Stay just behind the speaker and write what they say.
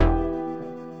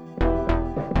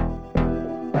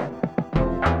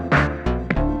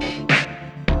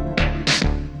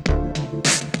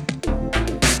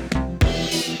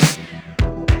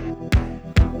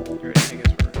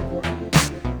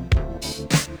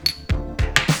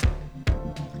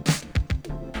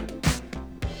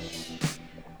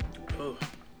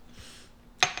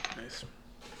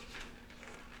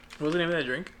What's the name of that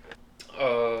drink?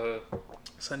 Uh,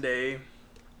 Sunday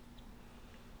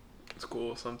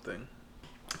school something.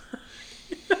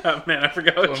 Oh, man, I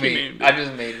forgot what you named it. I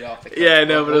just made it off the cuff. Yeah, I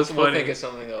know, but it was funny. We'll think of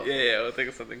something else. Yeah, we'll think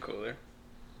of something cooler.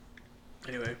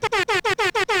 Anyway. Back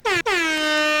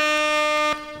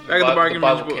at the bargain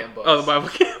Bible binge. can't buzz. Oh, the Bible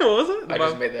can't. What was it? I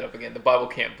just made that up again. The Bible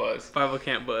can't buzz. Bible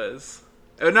can't buzz.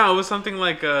 Oh, no, it was something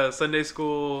like Sunday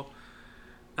school.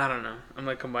 I don't know. I'm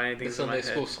like combining things. The Sunday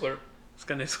school slurp.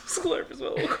 Sunday school slurp is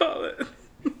what we'll call it.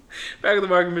 Back at the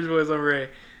bargain binge boys. I'm Ray.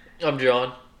 I'm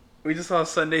John. We just saw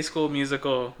Sunday School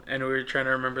Musical, and we were trying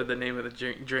to remember the name of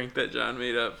the drink that John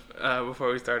made up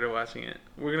before we started watching it.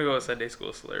 We're gonna go with Sunday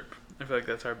School Slurp. I feel like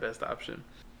that's our best option.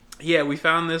 Yeah, we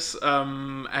found this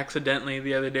accidentally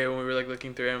the other day when we were like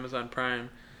looking through Amazon Prime,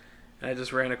 and I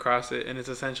just ran across it, and it's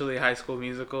essentially High School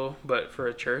Musical, but for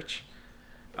a church.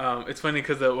 It's funny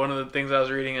because one of the things I was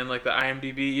reading in like the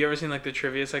IMDb, you ever seen like the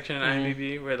trivia section in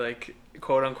IMDb where like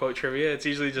quote unquote trivia? It's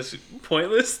usually just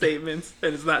pointless statements,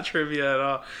 and it's not trivia at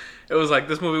all. It was like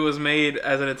this movie was made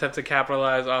as an attempt to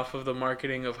capitalize off of the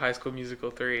marketing of High School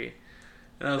Musical 3.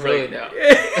 And I was really like, now?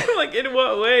 Like in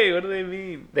what way? What do they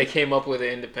mean? They came up with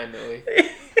it independently.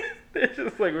 They're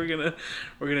just like we're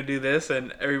gonna do this,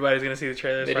 and everybody's gonna see the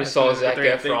trailers. They just saw Zac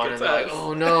Efron and they're like,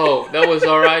 oh no, that was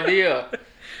our idea.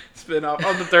 Spin off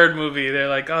on the third movie. They're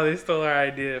like, oh, they stole our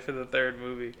idea for the third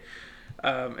movie.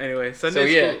 Anyway,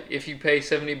 Sunday School. If you pay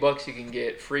 $70, you can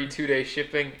get free 2-day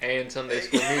shipping and Sunday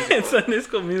School Musical. And Sunday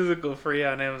School Musical free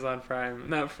on Amazon Prime.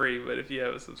 Not free, but if you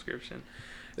have a subscription.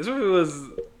 This movie was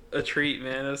a treat,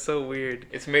 man. It was so weird.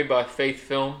 It's made by Faith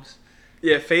Films.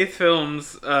 Yeah, Faith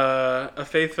Films, a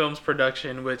Faith Films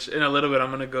production, which in a little bit I'm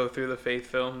going to go through the Faith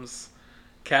Films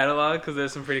catalog because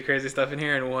there's some pretty crazy stuff in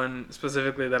here, and one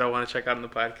specifically that I want to check out in the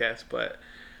podcast. But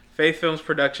Faith Films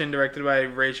production, directed by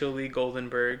Rachel Lee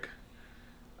Goldenberg.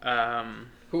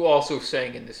 Who also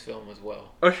sang in this film as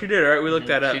well. Oh, she did, right? We looked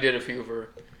that up. She did a few of her.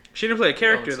 She didn't play a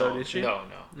character, though, did she?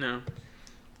 No.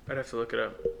 I'd have to look it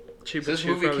up. This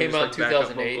movie came out in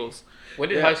 2008. When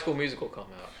did High School Musical come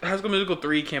out? High School Musical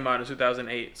 3 came out in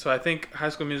 2008. So I think High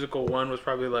School Musical 1 was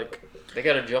probably like... They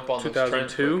got to jump on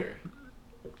 2002.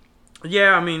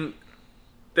 Yeah, I mean,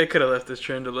 they could have left this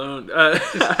trend alone.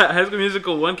 High School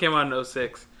Musical 1 came out in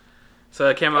 2006. So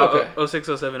it came out 2006,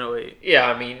 2007, 2008. Yeah,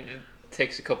 I mean, it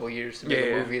takes a couple years to make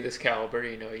a movie of this caliber.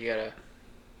 You know, you got to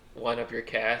line up your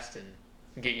cast and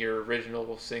get your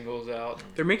original singles out.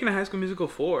 They're making a High School Musical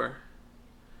 4.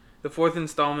 The fourth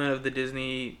installment of the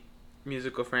Disney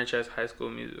musical franchise High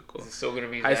School Musical. Is it still going to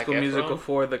be High Zac School Efron? Musical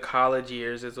for the college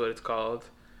years is what it's called.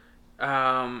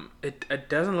 It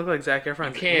doesn't look like Zac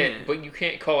Efron's in it. But you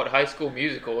can't call it High School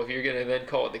Musical if you're going to then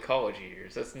call it the college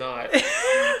years. That's not...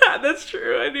 That's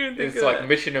true. I didn't even think it's of like that.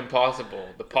 Mission Impossible,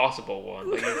 the possible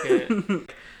one. Like you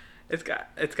can't... It's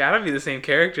got to be the same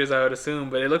characters, I would assume,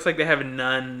 but it looks like they have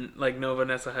none, like no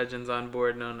Vanessa Hudgens on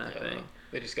board, no nothing. Yeah,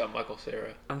 they just got Michael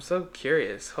Cera. I'm so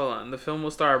curious. Hold on. The film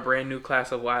will star a brand new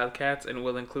class of Wildcats and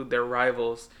will include their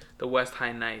rivals, the West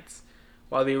High Knights.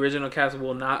 While the original cast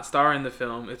will not star in the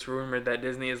film, it's rumored that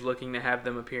Disney is looking to have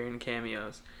them appear in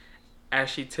cameos.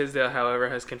 Ashley Tisdale, however,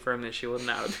 has confirmed that she will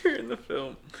not appear in the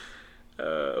film.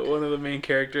 One of the main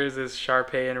characters is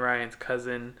Sharpay and Ryan's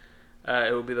cousin.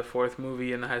 It will be the fourth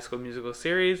movie in the High School Musical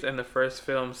series, and the first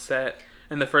film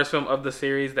of the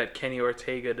series that Kenny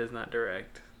Ortega does not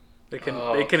direct. They couldn't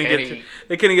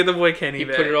get the boy Kenny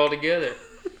back. He put it all together.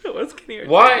 What's Kenny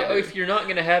Ortega? Why, if you're not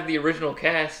going to have the original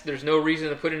cast, there's no reason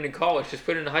to put it in college. Just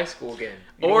put it in high school again.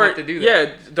 You don't have to do that.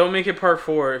 Yeah, don't make it part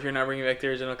 4 if you're not bringing back the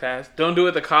original cast. Don't do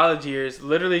it the college years.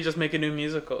 Literally, just make a new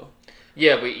musical.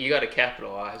 Yeah, but you got to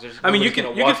capitalize. You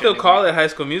can still call it High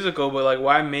School Musical, but like,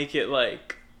 why make it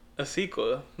like a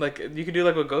sequel? Like, you could do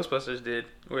like what Ghostbusters did,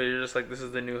 where you're just like, this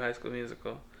is the new High School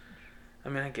Musical. I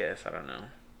mean, I guess, I don't know.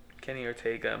 Kenny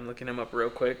Ortega, I'm looking him up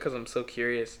real quick because I'm so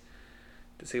curious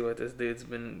to see what this dude's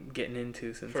been getting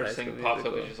into since First High School thing pops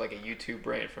Musical. up is just like a YouTube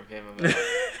rant from him about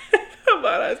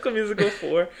about High School Musical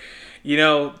 4. You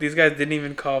know, these guys didn't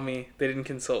even call me. They didn't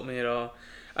consult me at all.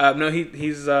 No,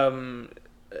 he's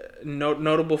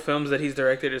notable films that he's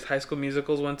directed is High School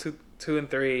Musicals 1, 2, and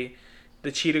 3,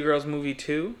 the Cheetah Girls movie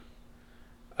 2,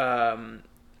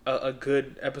 a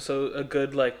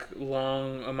good like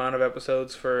long amount of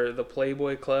episodes for the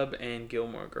Playboy Club and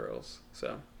Gilmore Girls.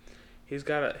 So he's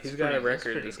got a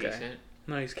record. This guy. Decent.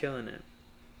 No, he's killing it.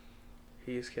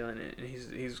 He's killing it, and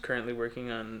he's currently working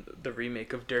on the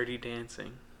remake of Dirty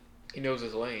Dancing. He knows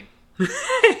his lane.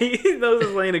 He knows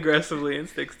his lane aggressively and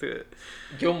sticks to it.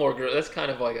 Gilmore Girls, that's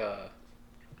kind of like a...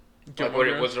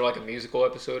 was there like a musical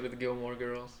episode of the Gilmore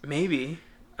Girls? Maybe.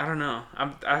 I don't know.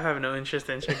 I have no interest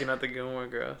in checking out the Gilmore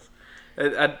Girls.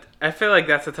 I feel like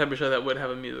that's the type of show that would have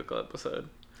a musical episode.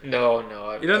 No.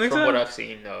 You don't think from so? what I've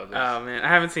seen, no. Oh man, I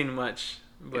haven't seen much,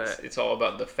 but it's all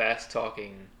about the fast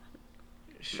talking,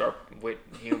 sharp wit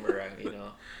humor.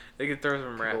 They could throw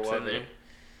some raps in there, it.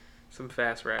 some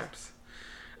fast raps.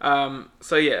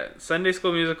 So yeah, Sunday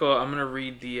School Musical. I'm gonna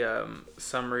read the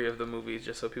summary of the movie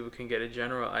just so people can get a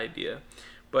general idea.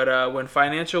 But when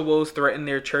financial woes threaten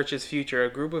their church's future, a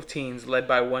group of teens, led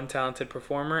by one talented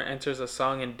performer, enters a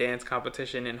song and dance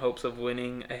competition in hopes of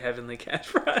winning a heavenly cash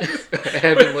prize.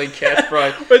 Heavenly cash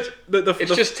prize. Which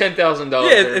it's just $10,000.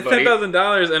 Yeah, it's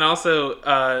 $10,000, and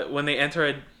also when they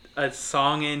enter a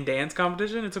song and dance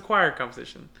competition, it's a choir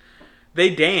competition. They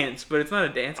dance, but it's not a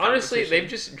dance Honestly, competition. they've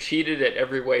just cheated at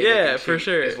every way. Yeah, for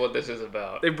sure. Is what this is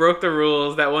about. They broke the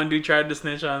rules. That one dude tried to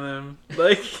snitch on them.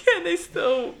 Like, yeah, they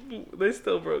still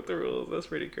broke the rules. That's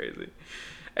pretty crazy.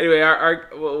 Anyway,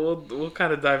 we'll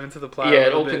kind of dive into the plot. Yeah,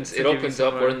 it opens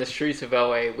up. We're in the streets of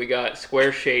LA. We got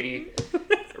Square Shady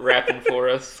rapping for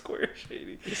us. Square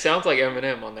Shady. He sounds like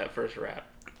Eminem on that first rap.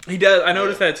 He does. I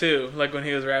noticed that too. Like when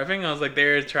he was rapping, I was like,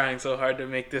 they're trying so hard to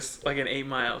make this like an 8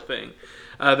 Mile thing.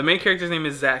 The main character's name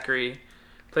is Zachary,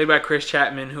 played by Chris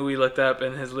Chapman, who we looked up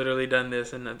and has literally done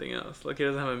this and nothing else. Like he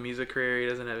doesn't have a music career, he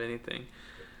doesn't have anything.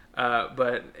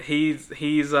 But he's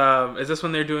is this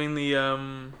when they're doing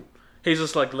the he's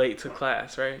just like late to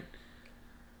class, right?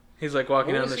 He's like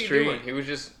walking down the street. Doing? He was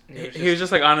just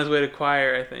like on his way to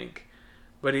choir, I think.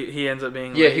 But he ends up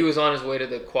being he was on his way to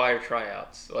the choir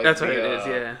tryouts. Like that's what it is,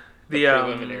 yeah. The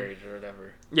preliminaries or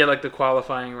whatever. Yeah, like the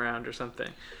qualifying round or something.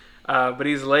 But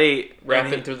he's late.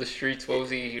 Rapping through the streets. What was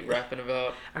he rapping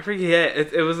about? I forget.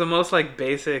 It was the most like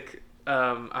basic.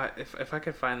 If I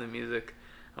could find the music,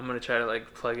 I'm gonna try to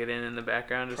like plug it in the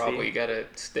background to Probably see. Gotta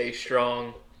stay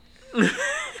strong.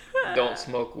 Don't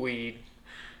smoke weed.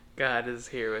 God is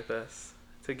here with us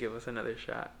to give us another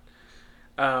shot.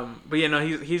 But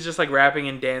he's just like rapping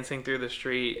and dancing through the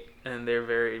street, and they're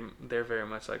very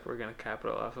much like, we're gonna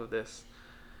capital off of this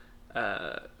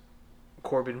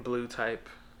Corbin Bleu type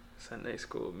Sunday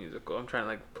School Musical. I'm trying to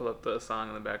like pull up the song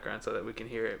in the background so that we can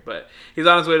hear it. But he's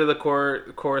on his way to the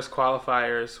chorus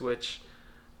qualifiers, which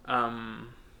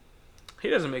he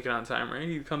doesn't make it on time, right?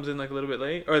 He comes in like a little bit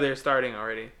late, or they're starting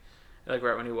already, like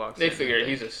right when he walks in. They figured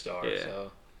he's a star,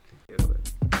 so.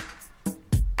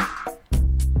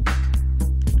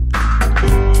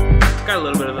 Got a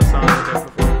little bit of the song that they're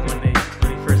performing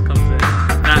when he first comes in.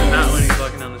 Not when he's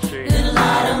walking down the street. There's a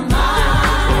lot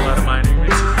of minor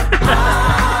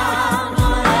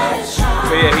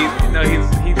But yeah,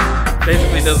 he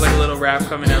basically does like a little rap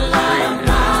coming down the street, and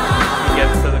he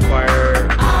gets to the choir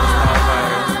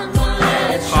qualifier.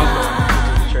 It's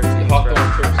Hawthorne Church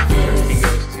he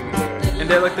goes to. And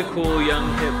they're like the cool,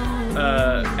 young, hip,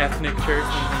 ethnic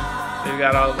church. They've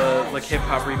got all the like hip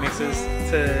hop remixes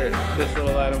to This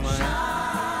Little Light of Mine,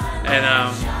 and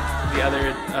the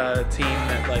other team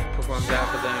that like performs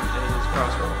after them is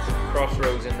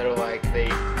Crossroads, and they're like they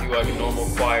do like a normal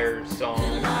choir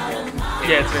song.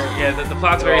 The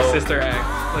plot's very Sister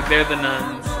Act. Like they're the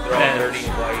nuns. They're all nerdy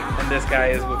and white, and this guy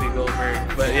is Whoopi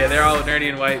Goldberg. But yeah, they're all nerdy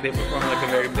and white. They perform like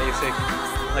a very basic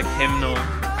like hymnal,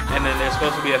 and then there's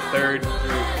supposed to be a third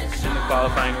group in the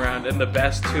qualifying round, and the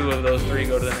best 2 of those 3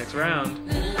 go to the next round,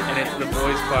 and it's the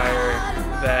boys choir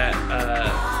that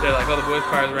they're like, the boys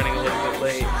choir is running a little bit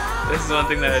late. This is one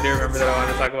thing that I do remember that I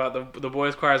wanted to talk about. The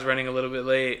boys choir is running a little bit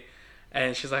late,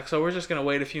 and she's like, so we're just gonna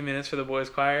wait a few minutes for the boys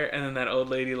choir, and then that old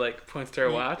lady like points to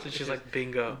her watch, and she's like,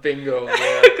 bingo,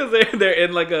 yeah. Because they're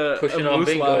in like a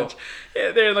moose lodge.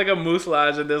 Yeah, they're in like a moose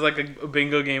lodge, and there's like a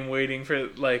bingo game waiting for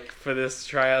this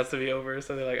tryouts to be over.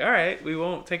 So they're like, all right, we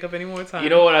won't take up any more time. You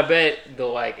know what? I bet the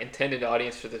like intended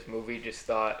audience for this movie just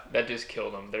thought that just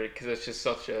killed them. Because it's just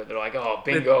such a. They're like, oh,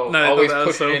 bingo, always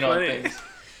pushing in on things.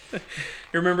 You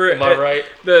remember? Am I right?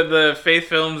 The faith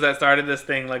films that started this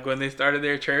thing, like when they started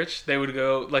their church, they would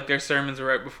go like their sermons were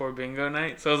right before bingo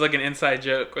night. So it was like an inside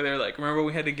joke where they're like, "Remember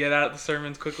we had to get out the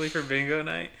sermons quickly for bingo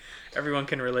night." Everyone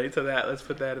can relate to that. Let's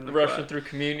put that in the rushing plot. Through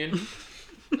communion.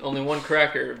 Only one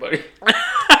cracker, everybody.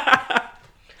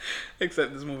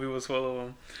 Except this movie was full of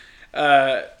them.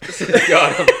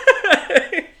 Got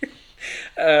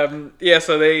him.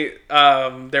 So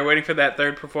they're waiting for that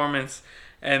third performance.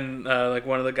 And like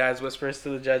one of the guys whispers to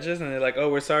the judges, and they're like, "Oh,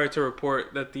 we're sorry to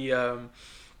report that the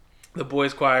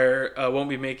boys' choir won't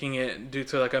be making it due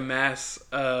to like a mass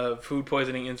food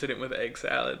poisoning incident with egg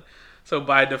salad. So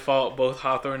by default, both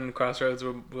Hawthorne and Crossroads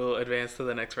will advance to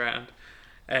the next round."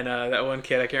 And that one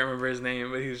kid, I can't remember his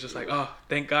name, but he was just like, "Oh,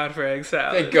 thank God for egg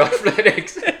salad." Thank God for that egg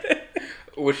salad.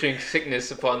 Wishing sickness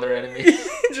upon their enemies.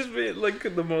 Just be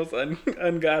like the most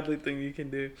ungodly thing you can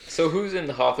do. So who's in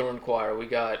the Hawthorne choir? We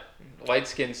got Light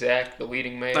Skin Zach, the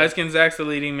leading man. Light Skin Zach's the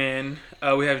leading man.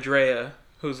 We have Drea,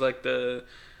 who's like the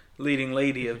leading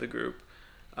lady of the group.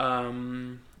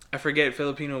 I forget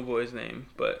Filipino boy's name,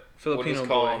 but Filipino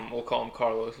we'll call him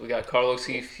Carlos. We got Carlos.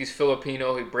 He's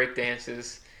Filipino. He break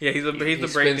dances. Yeah, he's the break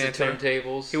dancer. The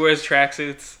turntables. He wears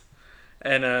tracksuits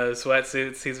and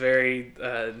sweatsuits. He's very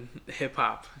hip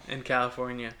hop in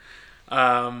California.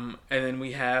 And then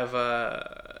we have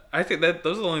I think that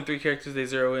those are the only three characters they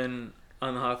zero in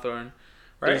on the Hawthorne.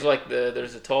 Right?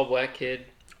 There's a tall black kid.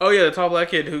 Oh yeah, the tall black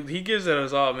kid who he gives it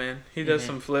us all, man. He does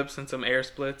some flips and some air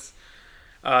splits.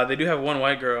 They do have one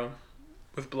white girl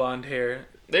with blonde hair.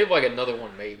 They have like another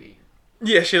one maybe.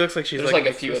 Yeah, she looks like she's there's like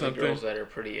a few other girls that are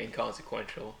pretty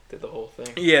inconsequential to the whole thing.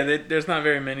 Yeah, there's not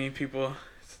very many people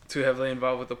too heavily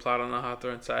involved with the plot on the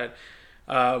Hawthorne side.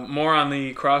 More on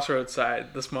the Crossroads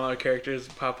side, the smaller characters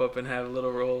pop up and have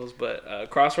little roles. But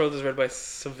Crossroads is read by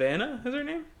Savannah, is her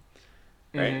name?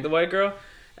 Right, the white girl,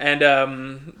 and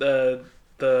the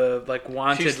like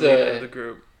wanted leader of the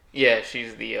group. Yeah,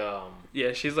 she's the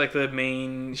Yeah, she's like the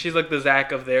main. She's like the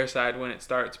Zach of their side when it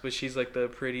starts, but she's like the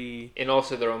pretty. And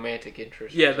also the romantic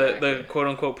interest. Yeah, the quote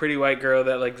unquote pretty white girl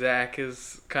that like Zach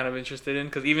is kind of interested in,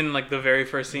 because even like the very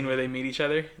first scene where they meet each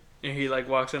other, and he like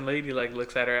walks in late, he like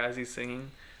looks at her as he's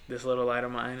singing "This Little Light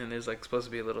of Mine," and there's like supposed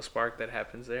to be a little spark that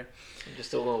happens there.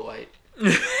 Just a little light.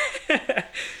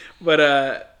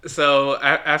 But so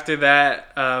after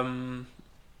that,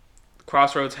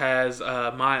 Crossroads has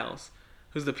Miles,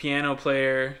 who's the piano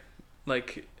player,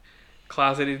 like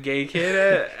closeted gay kid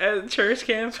at church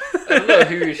camp. I don't know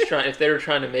if they were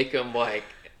trying to make him like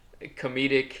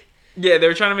comedic. Yeah, they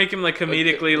were trying to make him like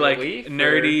comedically like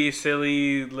nerdy,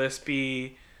 silly,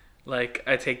 lispy. Like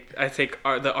I take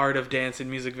the art of dance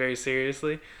and music very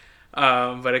seriously,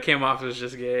 but it came off as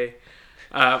just gay.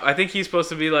 I think he's supposed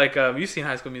to be like you've seen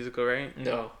High School Musical, right?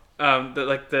 No.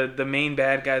 The main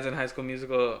bad guys in High School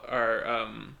Musical are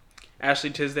Ashley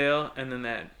Tisdale and then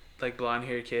that like blonde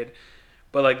haired kid,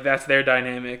 but like that's their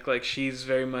dynamic. Like she's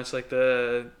very much like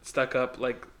the stuck up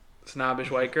like snobbish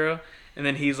white girl, and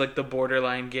then he's like the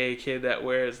borderline gay kid that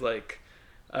wears like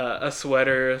a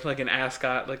sweater, like an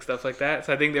ascot, like stuff like that.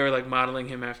 So I think they were like modeling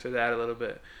him after that a little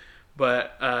bit.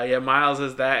 But yeah, Miles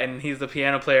is that, and he's the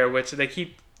piano player, which they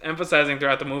keep emphasizing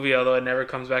throughout the movie, although it never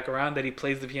comes back around, that he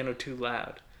plays the piano too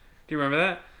loud. Do you remember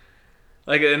that?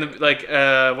 Like in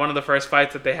one of the first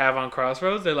fights that they have on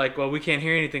Crossroads, they're like, "Well, we can't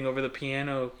hear anything over the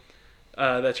piano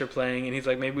that you're playing," and he's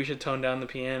like, "Maybe we should tone down the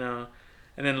piano."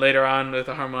 And then later on with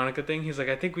the harmonica thing, he's like,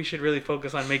 "I think we should really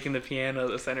focus on making the piano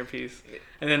the centerpiece."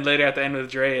 And then later at the end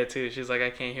with Drea too, she's like, "I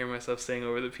can't hear myself sing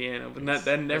over the piano," but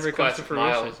that never comes to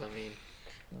fruition. Miles, I mean,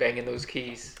 banging those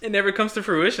keys. It never comes to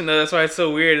fruition though. That's why it's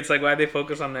so weird. It's like, why'd they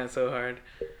focus on that so hard?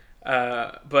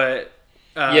 But.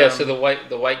 Yeah, so the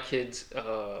white kids,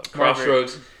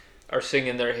 Crossroads, are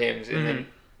singing their hymns, and then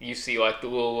you see like the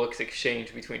little looks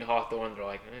exchange between Hawthorne. They're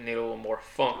like, "I need a little more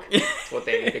funk." That's what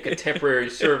they need, a contemporary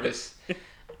service.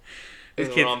 These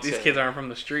kids aren't from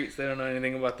the streets. They don't know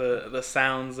anything about the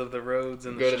sounds of the roads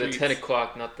and the streets. Go to the 10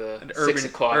 o'clock, not the 6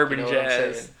 o'clock. Urban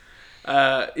jazz.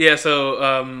 Yeah,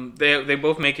 so they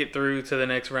both make it through to the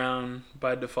next round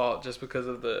by default, just because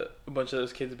of a bunch of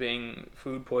those kids being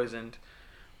food poisoned.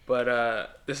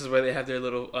 But this is where they have their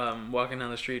little walking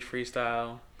down the street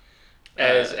freestyle,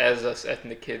 as us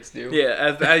ethnic kids do.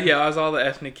 Yeah, as all the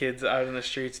ethnic kids out in the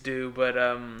streets do. But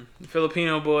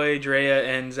Filipino boy Drea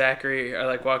and Zachary are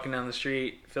like walking down the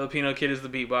street. Filipino kid is the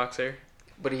beatboxer,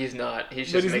 but he's not. He's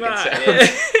just making sounds. Yeah.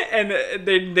 And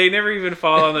they never even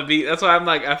fall on the beat. That's why I'm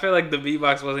like, I feel like the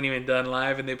beatbox wasn't even done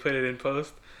live and they put it in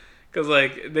post, because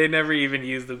like they never even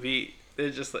used the beat.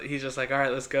 It's just like, he's just like, all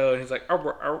right, let's go, and he's like,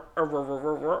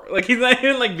 like he's not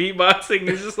even like beatboxing.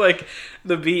 He's just like,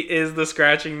 the beat is the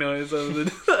scratching noise of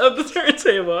the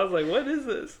turntable. I was like, what is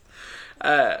this?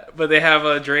 But they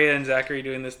have Drea and Zachary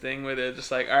doing this thing where they're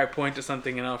just like, all right, point to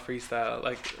something and I'll freestyle,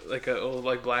 like an old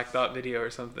like Black Thought video or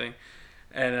something.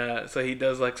 And so he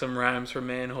does like some rhymes for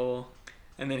Manhole,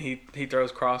 and then he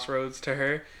throws Crossroads to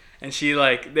her. And she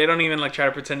like, they don't even like try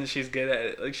to pretend that she's good at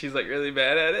it. Like she's like really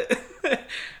bad at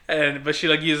it. But she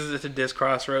like uses it to diss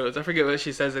Crossroads. I forget what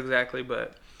she says exactly,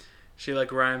 but she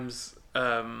like rhymes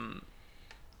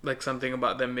like something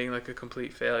about them being like a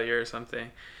complete failure or something.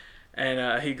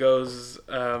 And he goes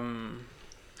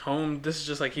home. This is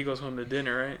just like he goes home to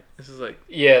dinner, right? This is like,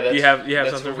 yeah. You have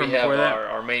something from before that.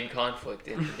 Our main conflict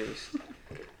introduced.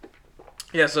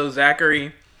 Yeah. So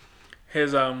Zachary,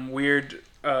 his weird.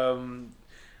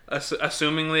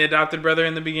 Assumingly adopted brother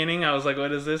in the beginning. I was like,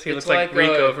 what is this? He looks like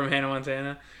Rico from Hannah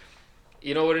Montana.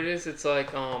 You know what it is? It's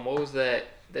like what was that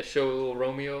show with Little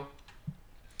Romeo?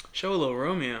 Show Little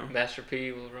Romeo. Master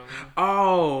P, Little Romeo.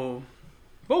 Oh,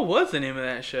 what was the name of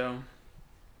that show?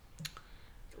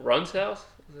 Run's House?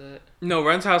 Was that? No,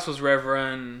 Run's House was Rev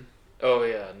Run. Oh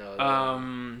yeah,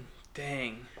 no.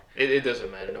 Dang. It doesn't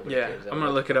matter. Nobody cares. I'm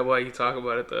gonna look it up while you talk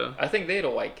about it though. I think they had a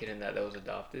white kid in that was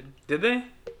adopted. Did they?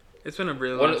 It's been a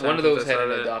really long time. One of those had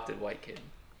an adopted white kid.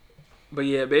 But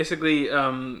yeah, basically,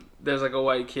 there's like a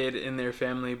white kid in their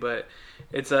family, but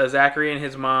it's Zachary and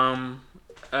his mom.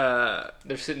 They're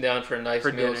sitting down for a nice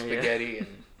meal of spaghetti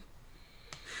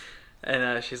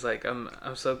and she's like, I'm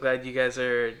so glad you guys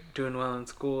are doing well in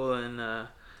school, and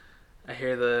I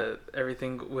hear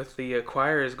everything with the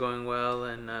choir is going well,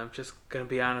 and I'm just gonna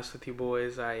be honest with you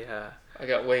boys, I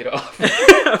got laid off.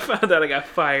 I found out I got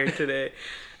fired today,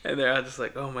 and they're all just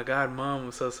like, oh my god, Mom,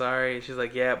 I'm so sorry. And she's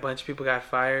like, yeah, a bunch of people got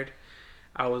fired.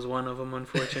 I was one of them,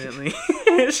 unfortunately.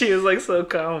 She was like so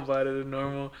calm about it and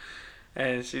normal,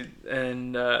 and she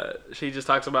just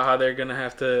talks about how they're gonna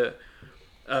have to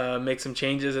make some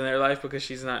changes in their life because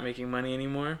she's not making money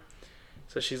anymore.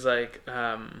 So she's like,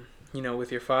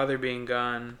 with your father being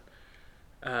gone,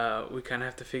 we kind of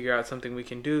have to figure out something we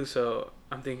can do. So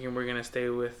I'm thinking we're gonna stay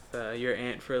with your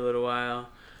aunt for a little while.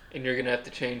 And you're gonna have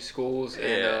to change schools,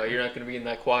 and you're not gonna be in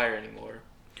that choir anymore.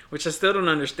 Which I still don't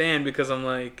understand, because I'm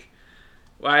like,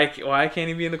 why can't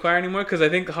he be in the choir anymore? Because I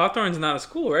think Hawthorne's not a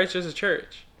school, right? It's just a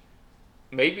church.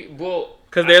 Maybe, well...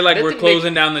 Because they're like, we're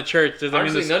closing down the church. Does that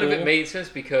honestly, mean the school? none of it made sense,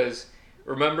 because,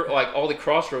 remember, like, all the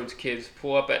Crossroads kids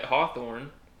pull up at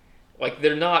Hawthorne. Like,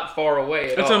 they're not far away at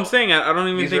all. That's what I'm saying. I don't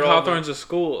even think Hawthorne's a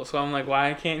school. So I'm like,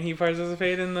 why can't he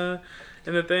participate in the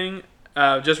thing?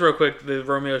 Just real quick, the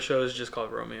Romeo show is just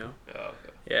called Romeo. Oh,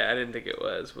 okay. Yeah, I didn't think it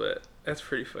was, but that's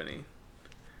pretty funny.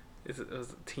 It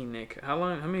was Teen Nick.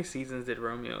 How many seasons did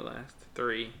Romeo last?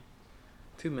 3.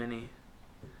 Too many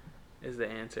is the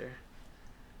answer.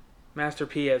 Master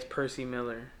P as Percy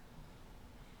Miller.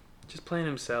 Just playing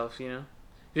himself, you know?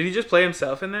 Did he just play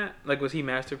himself in that? Like, was he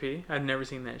Master P? I've never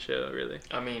seen that show, really.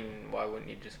 I mean, why wouldn't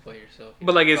you just play yourself?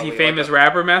 But, like, is he famous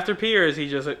rapper Master P, or is he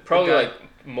just probably, like,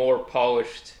 more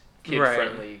polished,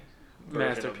 kid-friendly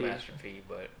version of Master P,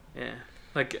 but... Yeah.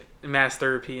 Like,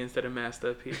 Master P instead of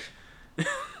Master P.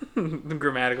 The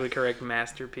grammatically correct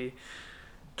Master P.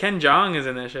 Ken Jeong is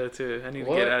in that show, too. I need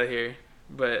to get out of here.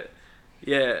 But,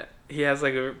 yeah, he has,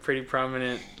 like, a pretty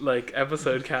prominent, like,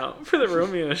 episode count for the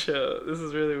Romeo show. This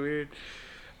is really weird.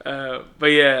 But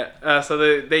yeah, so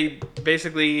they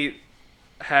basically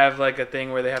have like a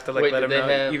thing where they have to like let them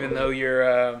know,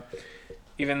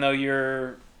 even though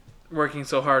you're working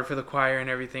so hard for the choir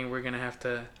and everything, we're gonna have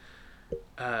to.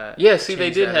 Yeah, see,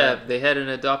 they had an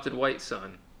adopted white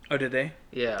son. Oh, did they?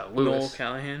 Yeah, Louis. Noel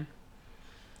Callahan,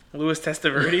 Louis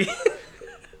Testaverde.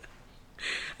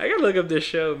 I gotta look up this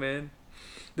show, man.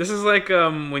 This is like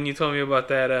when you told me about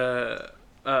that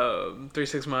 3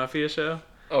 6 Mafia show.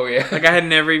 Oh yeah. Like I had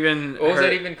never even. What was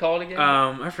that even called again?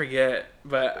 I forget,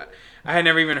 but I had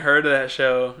never even heard of that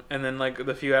show. And then like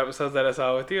the few episodes that I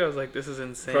saw with you, I was like, "This is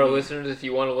insane." For our listeners, if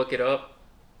you want to look it up,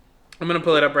 I'm gonna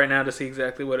pull it up right now to see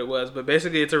exactly what it was. But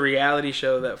basically, it's a reality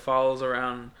show that follows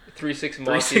around 3 6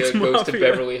 Mafia goes to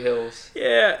Beverly Hills.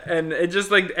 Yeah, and it's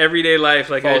just like everyday life.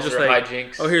 Like I just like,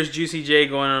 hijinks. Oh, here's Juicy J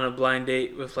going on a blind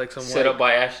date with like some set up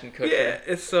by Ashton Kutcher. Yeah,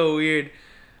 it's so weird.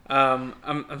 I'm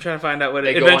trying to find out what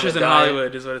Adventures in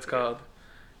Hollywood is what it's called.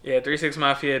 Yeah, 3 6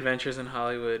 Mafia Adventures in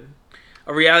Hollywood.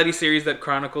 A reality series that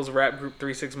chronicles rap group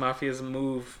 3 6 Mafia's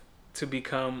move to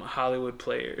become Hollywood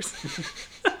players.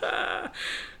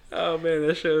 Oh man,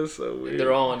 that show is so weird.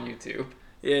 They're all on YouTube.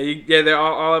 Yeah, they're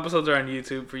all episodes are on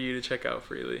YouTube for you to check out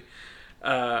freely.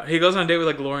 He goes on a date with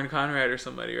like Lauren Conrad or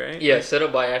somebody, right? Yeah, set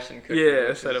up by Ashton Kutcher.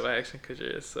 Yeah, set up by Ashton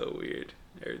Kutcher. It's so weird.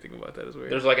 Everything about that is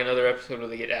weird. There's like another episode where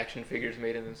they get action figures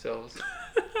made of themselves.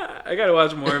 I gotta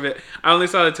watch more of it. I only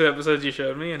saw the 2 episodes you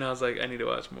showed me, and I was like, I need to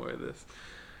watch more of this.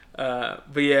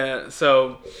 But yeah,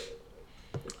 so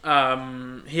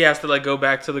he has to like go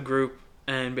back to the group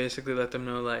and basically let them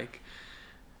know like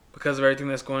because of everything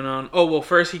that's going on. Oh well,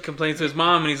 first he complains to his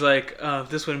mom, and he's like,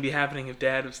 "This wouldn't be happening if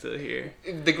Dad was still here."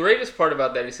 The greatest part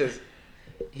about that,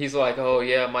 he's like, "Oh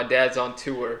yeah, my dad's on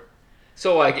tour."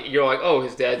 So, like, you're like, oh,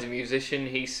 his dad's a musician,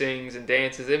 he sings and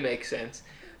dances, it makes sense.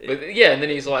 But, yeah, and then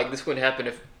he's like, this wouldn't happen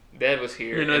if Dad was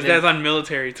here. You know, his dad's on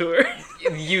military tour.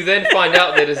 You then find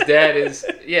out that his dad is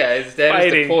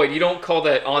deployed. You don't call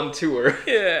that on tour.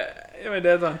 Yeah, my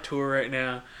dad's on tour right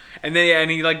now. And then,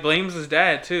 and he, like, blames his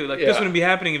dad, too. Like, this wouldn't be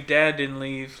happening if Dad didn't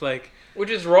leave, like...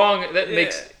 Which is wrong. That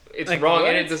makes it's like, wrong, what?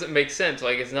 and it doesn't make sense.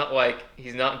 Like, it's not like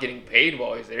he's not getting paid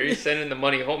while he's there. He's sending the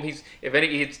money home.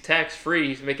 It's tax free.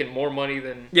 He's making more money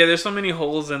than. Yeah, there's so many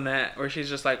holes in that where she's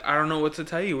just like, I don't know what to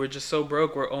tell you. We're just so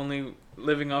broke. We're only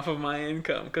living off of my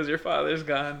income because your father's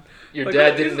gone. Your like,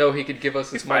 dad didn't know he could give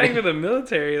us this he's money. fighting for the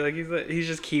military. Like he's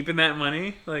just keeping that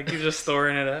money. Like he's just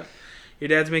storing it up. Your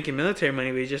dad's making military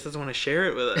money, but he just doesn't want to share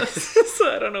it with us.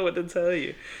 So I don't know what to tell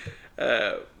you.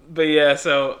 But yeah,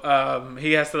 so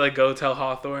he has to like go tell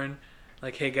Hawthorne,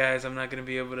 like, hey guys, I'm not gonna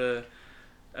be able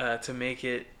to make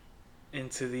it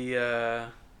into the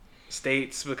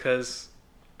States because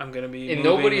I'm gonna be. And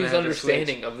nobody's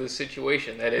understanding of the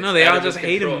situation that it's. No, they out all of his just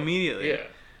hate him control. immediately. Yeah.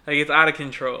 Like it's out of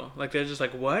control. Like they're just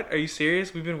like, what? Are you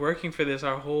serious? We've been working for this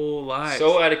our whole lives.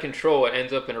 So out of control, it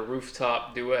ends up in a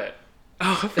rooftop duet.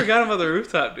 Oh, I forgot about the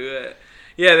rooftop duet.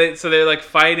 Yeah, so they're like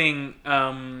fighting.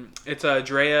 It's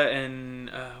Drea and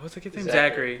what's the kid's name?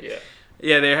 Zachary. Yeah.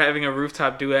 Yeah, they're having a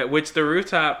rooftop duet. Which the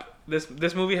rooftop.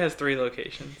 This movie has 3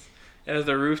 locations. It has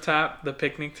the rooftop, the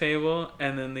picnic table,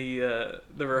 and then the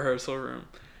rehearsal room.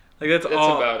 Like that's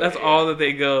all. That's all that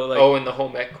they go. Like, in the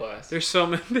home ec class. There's so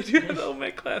many. They do have the home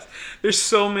ec class. There's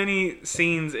so many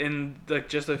scenes in like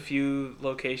just a few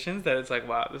locations that it's like,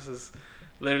 wow, this is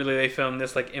literally they filmed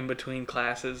this like in between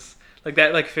classes. Like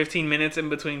that, like 15 minutes in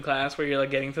between class where you're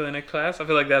like getting to the next class. I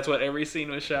feel like that's what every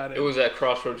scene was shot in. It was at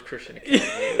Crossroads Christian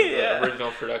Academy. The original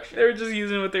production. They were just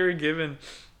using what they were given.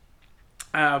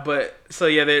 But so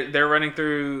yeah, they're running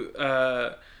through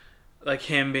like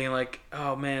him being like,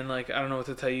 oh man, like I don't know what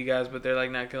to tell you guys, but they're like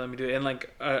not gonna let me do it. And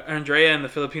like Andrea and the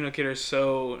Filipino kid are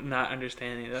so not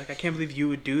understanding. They're like, I can't believe you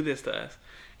would do this to us.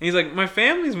 And he's like, my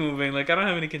family's moving. Like I don't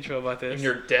have any control about this. And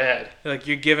your dad. Like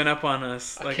you're giving up on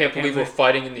us. I can't believe we're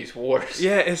fighting in these wars.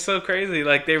 Yeah, it's so crazy.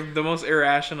 Like they're the most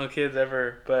irrational kids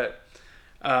ever. But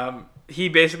he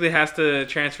basically has to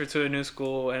transfer to a new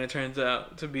school, and it turns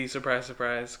out to be, surprise,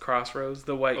 surprise, Crossroads,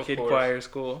 the white kid choir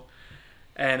school.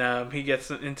 And he gets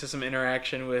into some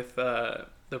interaction with the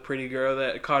pretty girl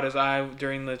that caught his eye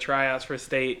during the tryouts for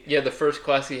state. Yeah, the first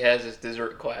class he has is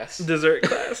dessert class. Dessert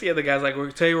class. Yeah, the guy's like,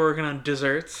 we're working on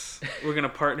desserts. We're gonna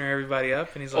partner everybody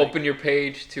up, and he's like, open your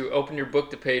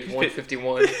book to page 151.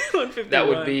 151. That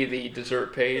would be the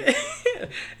dessert page.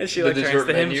 And she like turns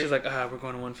to him. She's like, we're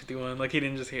going to 151. Like he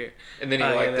didn't just hear. And then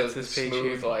he does the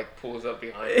smooth like pulls up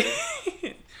behind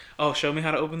him. Oh, show me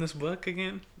how to open this book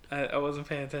again. I wasn't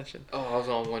paying attention. Oh, I was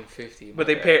on 150. But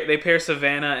they pair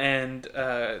Savannah and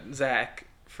Zach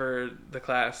for the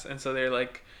class, and so they're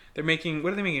making,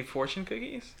 what are they making, fortune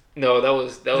cookies? No, that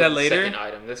was the later? second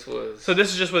item. This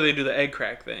is just where they do the egg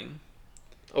crack thing.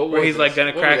 Where he's like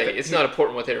gonna crack. It's not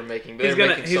important what they were making, but he's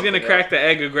gonna crack the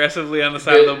egg aggressively on the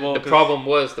side of the bowl. The problem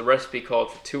was the recipe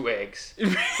called for 2 eggs.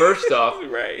 First off,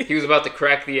 right. He was about to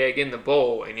crack the egg in the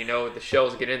bowl, and the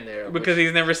shells get in there because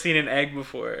he's never seen an egg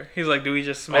before. He's like, "Do we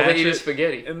just smash all they eat is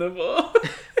spaghetti in the bowl?"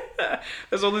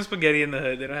 There's only spaghetti in the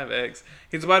hood. They don't have eggs.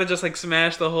 He's about to just like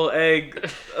smash the whole egg,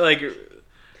 like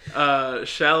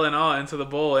shell and all into the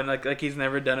bowl, and like he's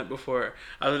never done it before.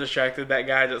 I was distracted. That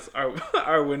guy just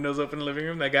our windows open in the living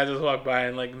room. That guy just walked by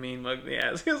and like mean mugged me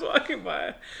as he was walking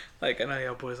by. Like, I know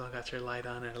y'all boys all got your light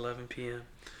on at 11 p.m.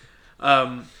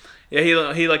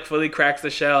 Yeah, he like fully cracks the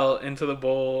shell into the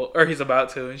bowl, or he's about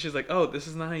to, and she's like, "Oh, this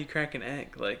is not how you crack an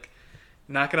egg. Like,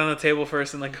 knock it on the table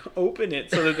first and like open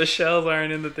it so that the shells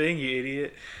aren't in the thing, you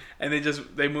idiot." And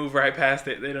they move right past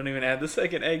it. They don't even add the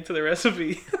second egg to the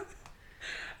recipe.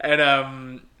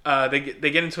 And they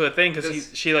get into a thing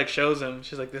because she like shows him.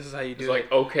 She's like, "This is how you do it." He's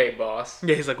like, "Okay, boss."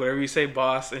 Yeah, he's like, "Whatever you say,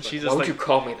 boss." And she's just why would like, you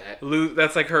call me that?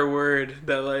 That's like her word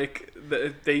that like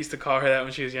they used to call her that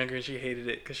when she was younger, and she hated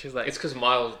it because she's like, it's because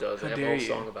Miles does. They have a whole you.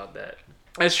 song about that.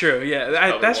 That's true.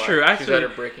 Yeah, that's true. Actually, she's at her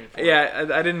breaking point. Yeah,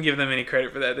 I didn't give them any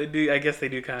credit for that. They do. I guess they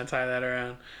do kind of tie that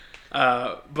around.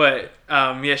 But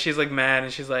yeah, she's like mad,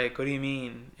 and she's like, "What do you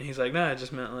mean?" And he's like, "No, I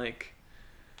just meant like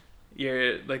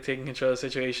you're like taking control of the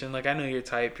situation. Like I know your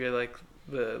type. You're like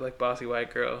the like bossy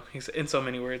white girl." He's in so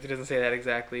many words. He doesn't say that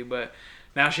exactly, but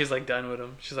now she's like done with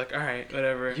him. She's like, "All right,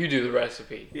 whatever. You do the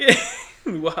recipe." Yeah,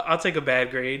 well, I'll take a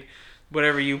bad grade.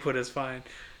 Whatever you put is fine."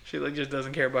 She like just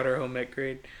doesn't care about her home ec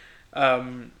grade.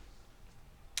 But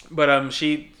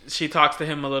she talks to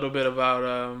him a little bit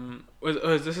about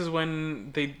this is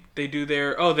when they do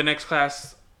their the next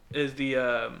class is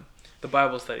the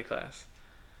Bible study class.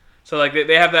 So like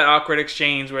they have that awkward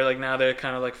exchange where like now they're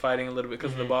kind of like fighting a little bit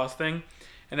because of the boss thing,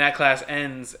 and that class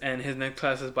ends and his next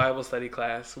class is Bible study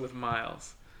class with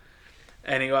Miles,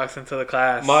 and he walks into the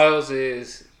class. Miles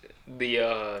is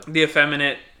the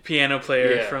effeminate piano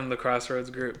player from the Crossroads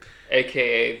group.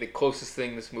 AKA the closest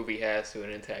thing this movie has to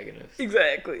an antagonist.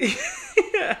 Exactly.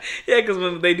 Yeah, because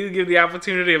when they do give the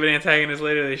opportunity of an antagonist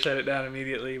later, they shut it down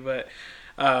immediately. But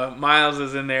Miles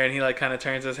is in there, and he like kind of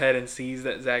turns his head and sees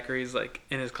that Zachary's like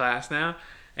in his class now,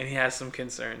 and he has some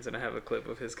concerns. And I have a clip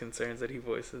of his concerns that he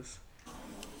voices.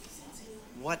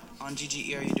 What on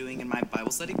GGE are you doing in my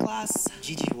Bible study class?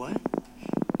 GG what?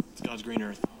 It's God's green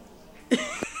earth.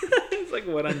 It's like,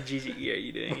 what on GGE are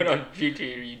you doing? What on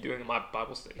GGE are you doing in my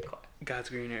Bible study class? God's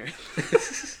green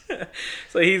earth.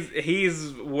 So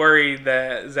he's worried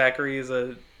that Zachary is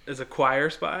a choir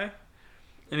spy,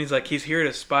 and he's like, he's here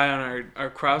to spy on our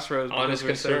Crossroads because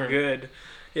we're so good.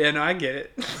 Yeah, no, I get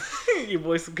it. You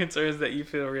voice some concerns that you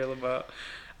feel real about.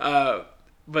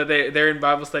 But they're in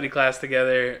Bible study class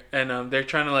together, and they're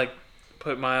trying to like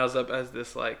put Miles up as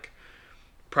this like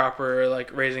proper,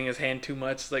 like raising his hand too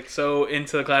much, like so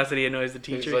into the class that he annoys the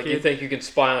teacher. He's like, you think you can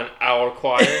spy on our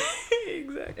choir?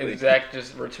 Exactly. And Zach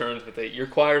just returns with it. Your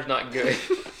choir's not good.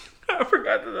 I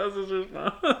forgot that was his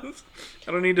response.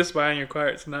 I don't need to spy on your choir.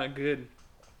 It's not good.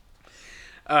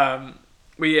 But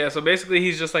yeah, so basically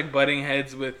he's just like butting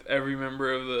heads with every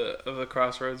member of the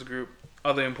Crossroads group,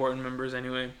 all the important members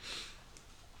anyway.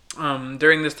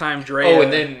 During this time, Drea... Oh,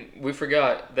 and then we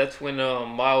forgot. That's when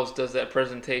Miles does that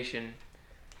presentation.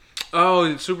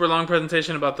 Oh, super long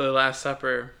presentation about the Last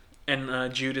Supper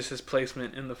and Judas's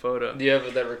placement in the photo. Do you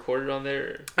have that recorded on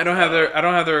there? I don't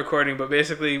have the recording, but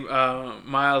basically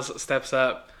Miles steps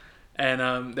up,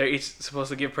 and they're each supposed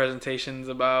to give presentations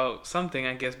about something,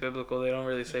 I guess biblical. They don't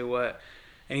really say what.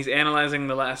 And he's analyzing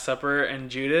the Last Supper and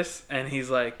Judas, and he's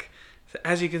like,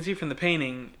 as you can see from the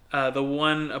painting, the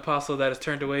one apostle that is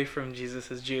turned away from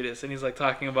Jesus is Judas. And he's like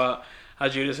talking about how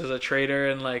Judas is a traitor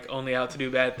and like only out to do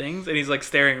bad things. And he's like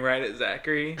staring right at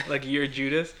Zachary, like, you're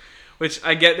Judas. Which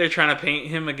I get they're trying to paint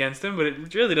him against him, but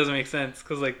it really doesn't make sense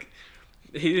because like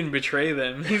he didn't betray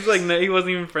them. He's like, no, he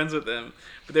wasn't even friends with them.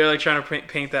 But they're like trying to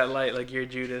paint that light like you're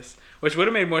Judas, which would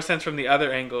have made more sense from the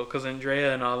other angle because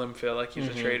Andrea and all of them feel like he's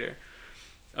a traitor.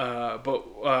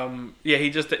 Yeah,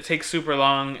 he just takes super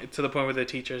long to the point where the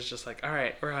teacher's just like, all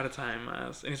right, we're out of time,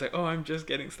 Miles. And he's like, oh, I'm just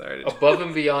getting started. Above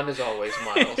and beyond as always,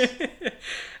 Miles.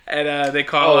 And they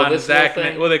call on Zach.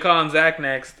 They call on Zach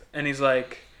next, and he's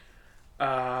like,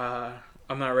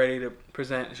 I'm not ready to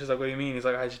present. She's like, what do you mean? He's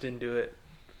like, I just didn't do it.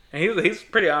 And he's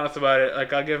pretty honest about it.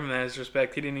 Like, I'll give him that as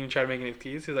respect. He didn't even try to make any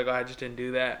excuses. He's like, oh, I just didn't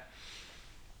do that.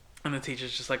 And the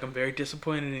teacher's just like, I'm very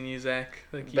disappointed in you, Zach.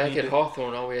 Like, back at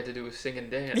Hawthorne, all we had to do was sing and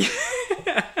dance.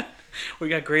 We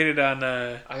got graded on...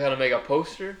 I gotta make a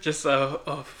poster? Just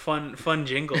fun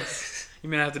jingles. You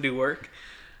may have to do work.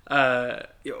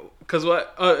 Because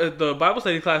the Bible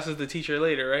study class is the teacher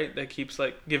later, right? That keeps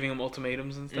like giving them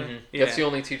ultimatums and stuff. Mm-hmm. Yeah. That's the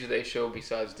only teacher they show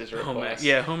besides dessert class.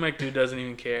 Yeah, home ec dude doesn't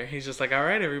even care. He's just like, all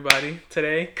right, everybody,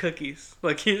 today cookies.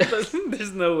 Like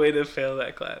there's no way to fail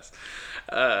that class.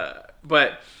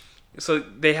 But so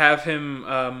they have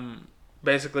him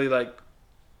basically like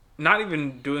not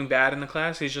even doing bad in the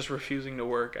class. He's just refusing to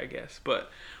work, I guess. But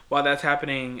while that's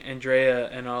happening, Andrea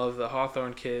and all of the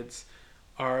Hawthorne kids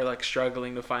are like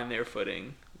struggling to find their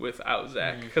footing without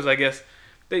Zach, because I guess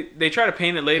they try to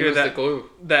paint it later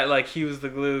that like he was the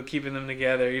glue keeping them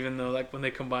together, even though like when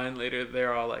they combine later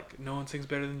they're all like, no one sings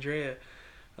better than Drea.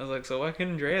 I was like, so why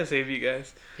couldn't Drea save you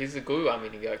guys? He's the glue. I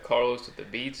mean, you got Carlos with the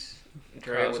beats,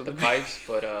 Drea with the pipes,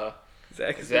 but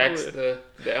Zach's the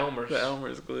Elmers. The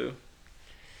Elmers glue,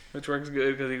 which works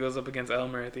good because he goes up against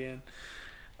Elmer at the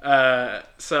end.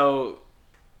 So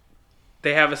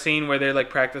they have a scene where they're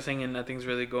like practicing and nothing's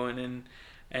really going in,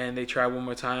 and they try one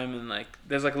more time, and like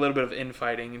there's like a little bit of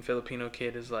infighting, and Filipino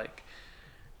kid is like,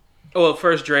 oh, well,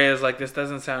 first Drea's like, this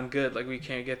doesn't sound good, like we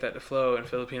can't get that to flow, and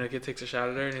Filipino kid takes a shot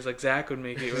at her, and he's like, Zach would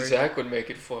make it work. Zach would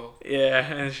make it flow. Yeah,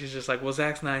 and she's just like, well,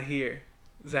 Zach's not here.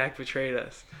 Zach betrayed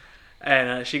us.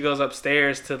 And she goes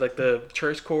upstairs to like the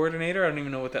church coordinator. I don't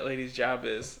even know what that lady's job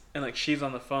is, and like she's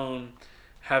on the phone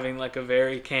having like a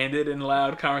very candid and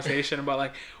loud conversation about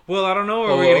like, well, I don't know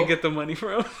where we're gonna get the money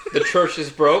from. The church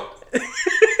is broke.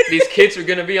 These kids are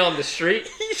gonna be on the street.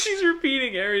 She's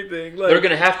repeating everything. Like, they're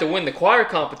gonna have to win the choir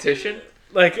competition.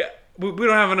 Like, we don't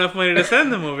have enough money to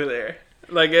send them over there.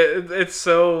 Like it's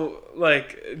so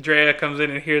like Drea comes in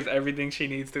and hears everything she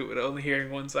needs to, with only hearing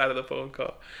one side of the phone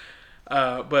call.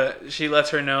 But she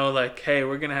lets her know like, hey,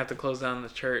 we're gonna have to close down the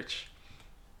church.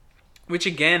 Which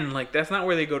again, like, that's not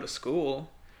where they go to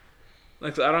school.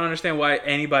 Like, so I don't understand why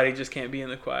anybody just can't be in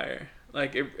the choir.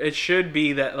 Like, it should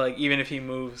be that, like, even if he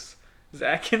moves,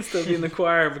 Zach can still be in the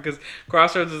choir, because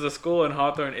Crossroads is a school and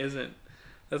Hawthorne isn't.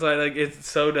 That's why, like, it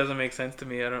so doesn't make sense to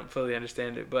me. I don't fully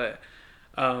understand it. But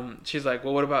She's like,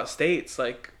 well, what about States?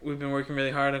 Like, we've been working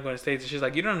really hard on going to States. And she's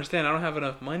like, you don't understand. I don't have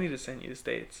enough money to send you to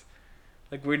States.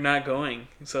 Like, we're not going.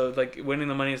 So, like, winning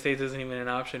the money in States isn't even an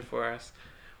option for us,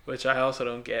 which I also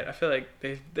don't get. I feel like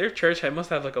their church must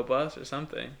have, like, a bus or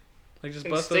something. Like, just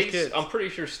bus those kids. I'm pretty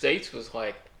sure States was,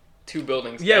 like, 2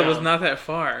 buildings Yeah, down. it was not that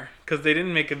far because they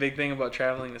didn't make a big thing about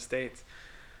traveling to States.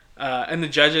 And the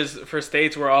judges for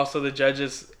States were also the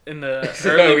judges in the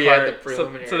early part. The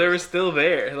preliminaries. So they were still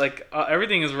there. Like,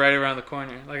 everything is right around the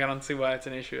corner. Like, I don't see why it's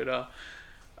an issue at all.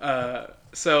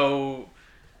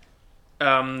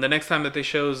 The next time that they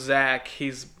show Zach,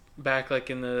 he's back, like,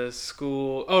 in the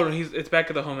school. Oh, no, it's back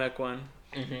at the home ec one.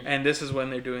 Mm-hmm. And this is when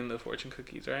they're doing the fortune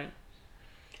cookies, right?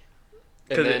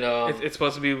 And then it's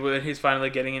supposed to be when he's finally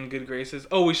getting in good graces.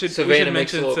 Oh, we should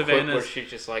mention Savannah's. Where she's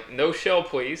just like, no shell,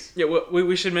 please. Yeah,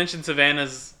 we should mention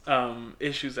Savannah's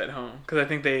issues at home because I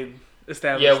think they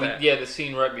established that. Yeah, the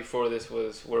scene right before this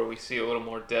was where we see a little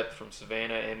more depth from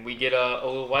Savannah, and we get a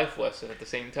little life lesson at the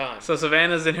same time. So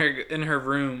Savannah's in her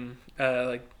room,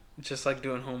 like just like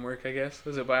doing homework. I guess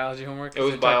was it biology homework? It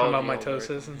was biology talking about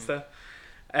mitosis and stuff.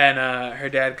 And her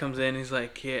dad comes in. He's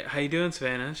like, "Yeah, how you doing,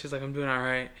 Savannah?" She's like, "I'm doing all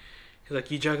right." He's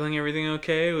like, "You juggling everything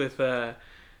okay with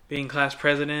being class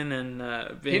president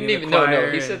and being in the choir?"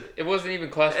 No. He said it wasn't even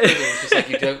class president. It's just like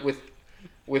you juggle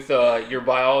with your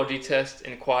biology test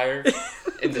and choir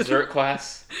in dessert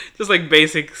class. Just like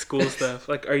basic school stuff.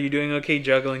 Like, are you doing okay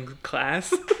juggling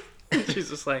class? She's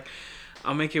just like,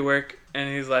 I'll make it work.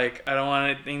 And he's like, I don't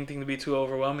want anything to be too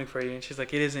overwhelming for you. And she's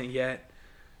like, it isn't yet.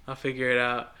 I'll figure it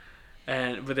out.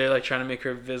 But they're like trying to make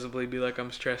her visibly be like,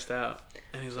 I'm stressed out.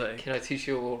 And he's like, can I teach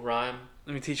you a little rhyme?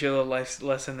 Let me teach you a little life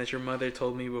lesson that your mother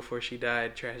told me before she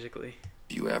died tragically.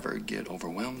 If you ever get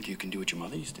overwhelmed, you can do what your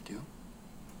mother used to do.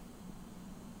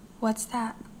 What's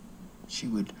that? She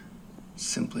would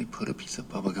simply put a piece of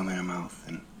bubble gum in her mouth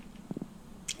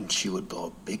and she would blow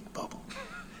a big bubble.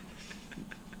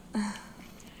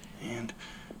 And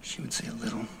she would say a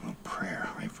little prayer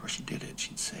right before she did it.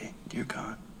 She'd say, Dear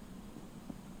God,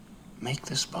 make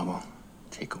this bubble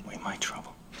take away my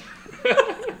trouble.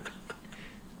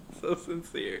 So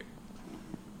sincere.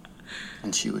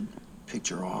 And she would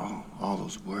picture all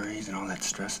those worries and all that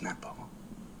stress in that bubble.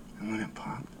 And when it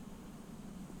popped,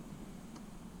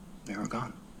 they were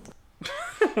gone.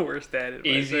 Worst dad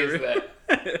advice Easy ever. as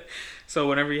that. So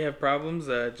whenever you have problems,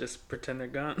 just pretend they're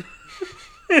gone.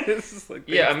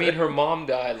 Yeah, I mean, her mom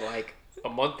died like a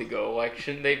month ago. Like,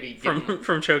 shouldn't they be getting,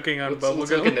 from choking on bubblegum?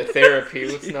 Let's look into therapy.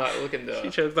 Let's not look into.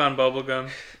 She choked on bubblegum.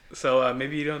 So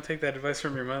maybe you don't take that advice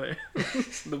from your mother.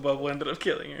 The bubble ended up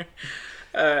killing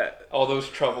her. All those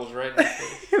troubles right in the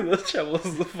face. Those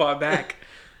troubles fought back,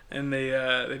 and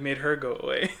they made her go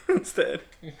away instead.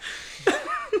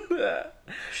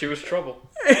 She was trouble.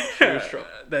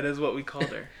 That is what we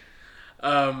called her.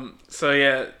 So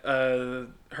yeah,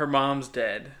 her mom's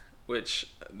dead, which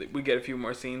we get a few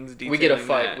more scenes detailing. We get a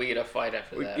fight. That. We get a fight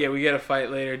after that. Yeah, we get a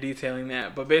fight later detailing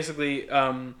that. But basically,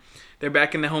 they're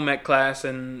back in the home ec class,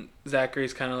 and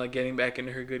Zachary's kind of like getting back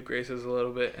into her good graces a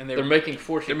little bit, and they're making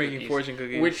fortune. They're making fortune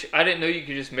cookies, which I didn't know you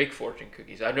could just make fortune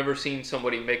cookies. I've never seen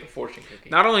somebody make a fortune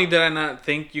cookie. Not only did I not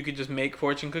think you could just make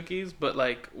fortune cookies, but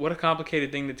like, what a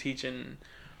complicated thing to teach in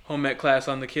home ec class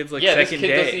on the kids second day. Yeah, this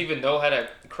kid doesn't even know how to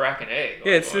crack an egg.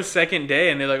 Yeah, it's the second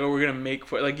day, and they're like, "Oh, we're gonna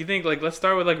make like you think like let's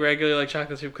start with like regular like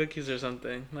chocolate chip cookies or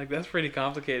something." Like that's pretty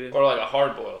complicated. Or like a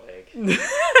hard boiled egg.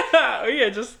 Oh yeah,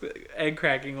 just egg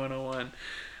cracking 101.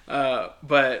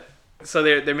 But so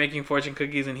they're making fortune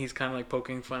cookies, and he's kind of like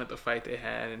poking fun at the fight they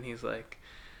had, and he's like,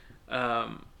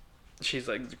 she's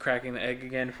like cracking the egg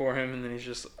again for him, and then he's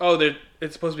just,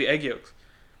 it's supposed to be egg yolks.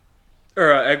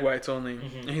 Or egg whites only.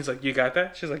 Mm-hmm. And he's like, you got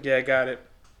that? She's like, yeah, I got it.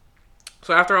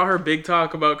 So after all her big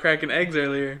talk about cracking eggs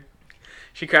earlier,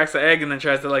 she cracks the egg and then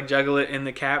tries to like juggle it in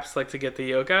the caps like to get the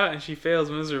yolk out, and she fails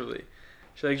miserably.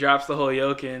 She like drops the whole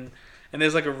yolk in, and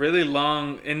there's like a really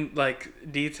long and like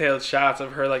detailed shots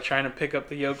of her like trying to pick up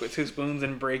the yolk with 2 spoons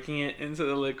and breaking it into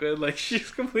the liquid. Like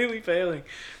she's completely failing,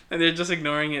 and they're just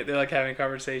ignoring it. They're like having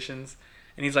conversations,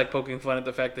 and he's like poking fun at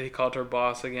the fact that he called her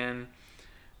boss again.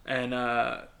 And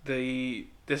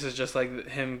this is just like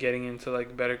him getting into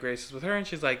like better graces with her, and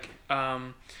she's like, I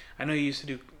know you used to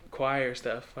do choir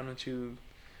stuff. Have you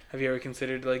ever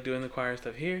considered like doing the choir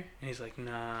stuff here? And he's like,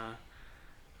 nah,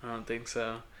 I don't think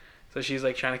so. So she's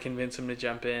like trying to convince him to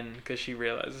jump in because she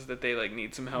realizes that they like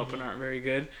need some help and aren't very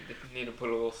good. They need to put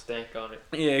a little stank on it.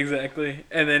 Yeah, exactly.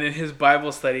 And then in his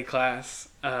Bible study class,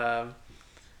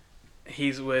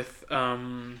 he's with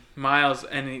Miles,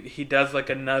 and he does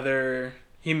like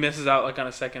he misses out like on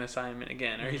a second assignment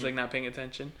again, or he's like not paying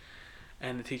attention,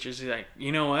 And the teacher's like,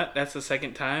 you know what? That's the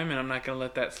second time, and I'm not going to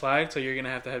let that slide, so you're going to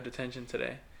have detention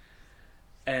today.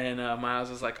 And Miles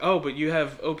is like, oh, but you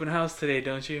have open house today,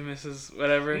 don't you, Mrs.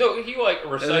 Whatever? No, he like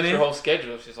recites her whole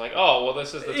schedule. She's like, oh, well,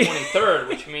 this is the 23rd,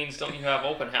 which means don't you have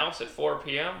open house at 4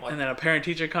 p.m.? Like, and then a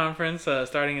parent-teacher conference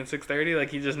starting at 6:30. Like,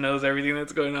 he just knows everything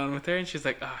that's going on with her. And she's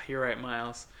like, oh, you're right,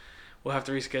 Miles. We'll have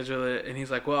to reschedule it. And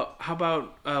he's like, well, how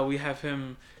about we have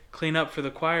him clean up for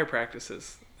the choir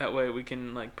practices? That way we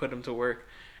can, like, put him to work.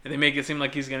 And they make it seem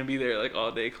like he's going to be there, like,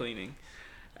 all day cleaning.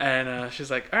 And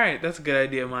she's like, all right, that's a good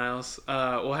idea, Miles.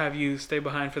 We'll have you stay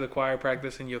behind for the choir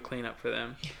practice and you'll clean up for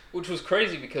them. Which was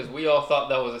crazy because we all thought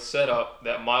that was a setup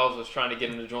that Miles was trying to get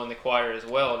him to join the choir as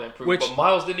well to improve. But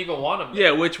Miles didn't even want him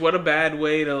there. Yeah, what a bad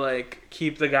way to, like,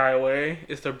 keep the guy away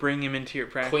is to bring him into your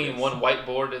practice. Clean one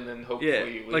whiteboard and then hopefully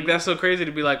leave. Like, that's so crazy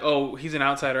to be like, oh, he's an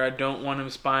outsider. I don't want him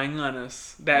spying on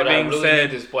us. But I really need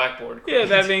this blackboard cleaned. Yeah,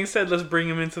 that being said, let's bring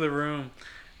him into the room.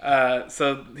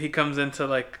 So he comes in to,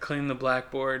 like, clean the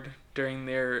blackboard during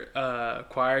their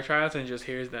choir tryouts and just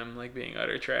hears them, like, being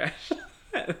utter trash.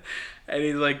 And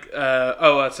he's like,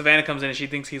 Savannah comes in and she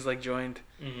thinks he's, like, joined.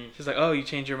 Mm-hmm. She's like, oh, you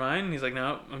changed your mind? And he's like,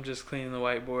 no, I'm just cleaning the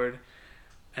whiteboard.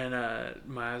 And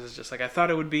Miles is just like, I thought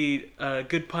it would be a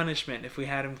good punishment if we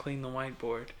had him clean the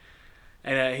whiteboard.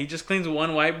 And he just cleans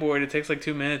one whiteboard. It takes, like,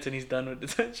 2 minutes and he's done with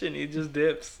detention. He just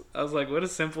dips. I was like, what a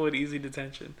simple and easy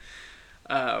detention.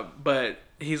 But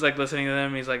he's, like, listening to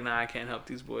them. He's like, nah, I can't help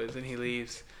these boys. And he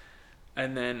leaves.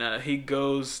 And then he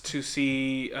goes to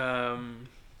see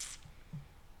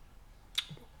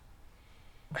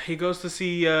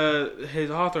his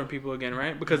Hawthorne people again,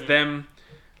 right? Because them,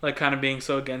 like, kind of being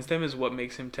so against him is what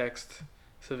makes him text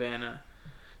Savannah.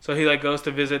 So he, like, goes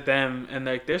to visit them, and,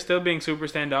 like, they're still being super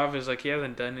standoffish. Like, he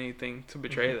hasn't done anything to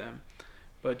betray them.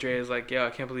 But Dre is like, yo, I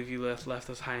can't believe you left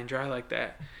us high and dry like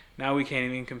that. Now we can't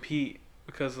even compete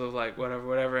because of, like,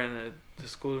 whatever, and the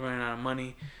school's running out of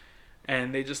money.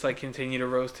 And they just, like, continue to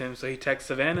roast him. So he texts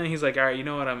Savannah, and he's like, all right, you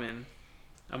know what, I'm in.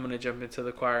 I'm going to jump into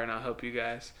the choir, and I'll help you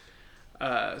guys.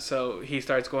 So he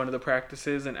starts going to the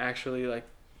practices and actually, like,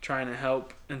 trying to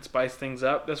help and spice things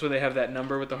up. That's where they have that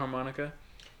number with the harmonica.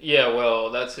 Yeah,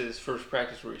 well, that's his first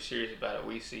practice where he's serious about it.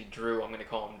 We see Drew. I'm going to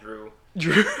call him Drew.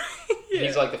 Drew? Yeah.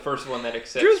 He's, like, the first one that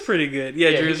accepts. Drew's pretty good. Yeah,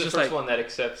 Drew's he's just, the first like, one that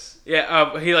accepts.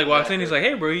 Yeah, he, like, walks in. He's like,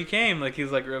 hey, bro, you came. Like,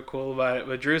 he's, like, real cool about it.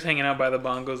 But Drew's hanging out by the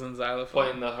bongos and xylophone.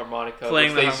 Playing the harmonica.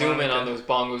 They zoom in on those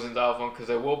bongos and xylophone because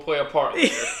they will play a part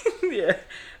later. Yeah.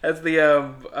 That's the,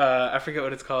 I forget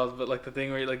what it's called, but, like, the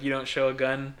thing where, like, you don't show a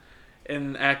gun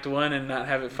in Act 1 and not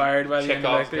have it fired by the end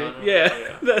of Act 3.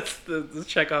 Yeah, that's the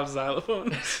Chekhov's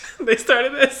xylophone. They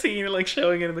started that scene, like,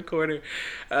 showing it in the corner.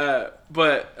 Yeah,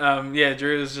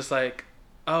 Drew is just like,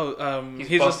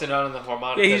 he's busting out on the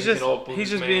harmonica. Yeah,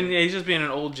 he's just being an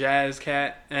old jazz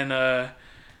cat, and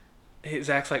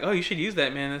Zach's like, oh, you should use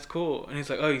that, man. That's cool. And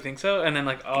he's like, oh, you think so? And then,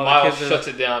 like, all Miles the kids shuts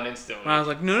it down instantly. Miles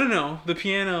like, no, the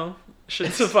piano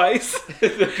should suffice.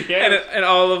 The piano. And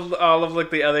all of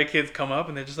like the other kids come up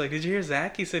and they're just like, did you hear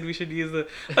Zach? He said we should use the,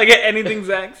 like, anything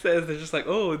Zach says, they're just like,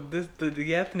 oh,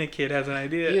 the ethnic kid has an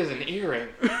idea. He has an earring.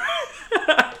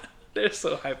 They're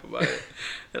so hype about it.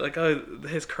 They're like, oh,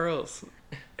 his curls.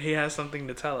 He has something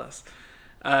to tell us.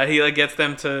 He, like, gets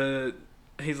them to,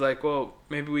 he's like, well,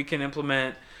 maybe we can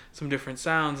implement some different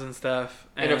sounds and stuff.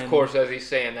 And of course, as he's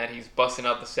saying that, he's busting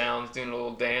out the sounds, doing a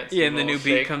little dance. Yeah, and the new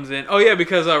beat comes in. Oh, yeah,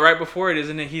 because right before it,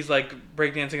 isn't it, he's, like,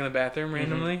 breakdancing in the bathroom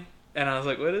randomly? Mm-hmm. And I was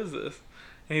like, what is this?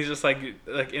 And he's just, like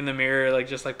in the mirror, like,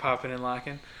 just, like, popping and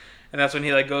locking. And that's when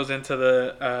he, like, goes into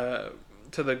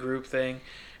the group thing.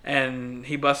 And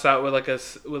he busts out with, like,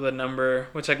 with a number,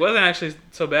 which, like, wasn't actually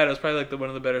so bad. It was probably, like, one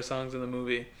of the better songs in the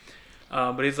movie.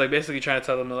 But he's, like, basically trying to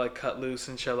tell them to, like, cut loose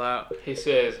and chill out. He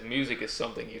says music is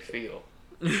something you feel.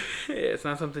 Yeah, it's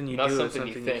not something you do, it's something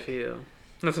you feel.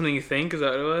 Not something you think, is that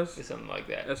what it was? It's something like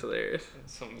that. That's hilarious.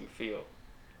 It's something you feel.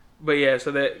 But yeah,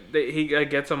 so that he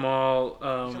gets them all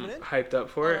hyped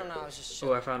up for it. No, I was just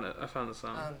I found the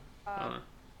song.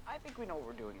 I think we know what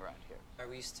we're doing around here. Are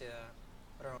we used to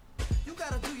you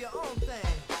gotta do your own thing.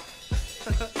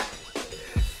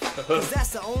 Cause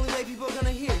that's the only way people are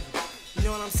gonna hear you. You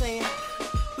know what I'm saying?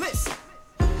 Listen.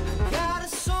 I got a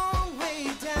song way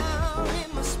down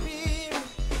in my spirit.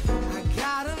 I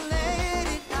gotta let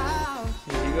it out.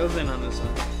 Yeah, he goes in on this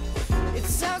one. It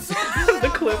sounds so good. The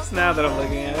clips now that I'm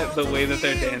looking at it, the way that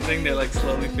they're dancing, they're, like,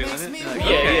 slowly feeling it. Like,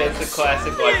 yeah, it's the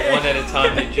classic, like, one at a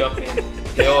time they jump in.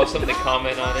 They all have something to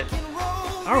comment on it.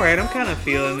 Alright, I'm kind of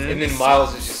feeling it. And then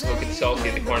Miles is just looking salty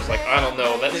in the corner. It's like, I don't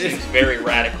know, that seems very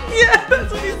radical. Yeah,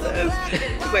 that's what he says.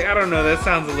 He's like, I don't know, that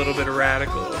sounds a little bit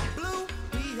radical.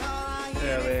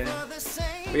 Yeah, man.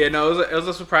 But yeah, no, it was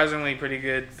a surprisingly pretty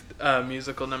good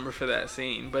musical number for that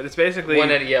scene, but it's basically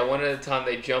one at a time.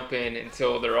 They jump in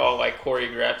until they're all like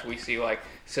choreographed. We see like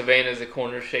Savannah's the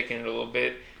corner shaking it a little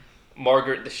bit.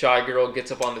 Margaret, the shy girl,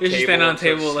 gets up on the table. She's standing on the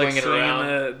table, like swinging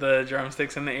around the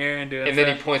drumsticks in the air and doing. And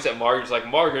then he points at Margaret, like,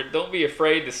 Margaret, don't be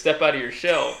afraid to step out of your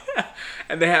shell.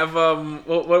 And they have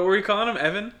what were we calling him?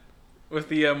 Evan, with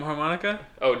the harmonica.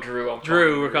 Oh, Drew.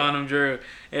 We're calling him Drew.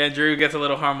 And Drew gets a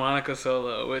little harmonica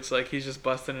solo, which like he's just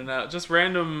busting it out, just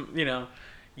random,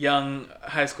 young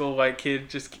high school white kid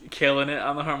just killing it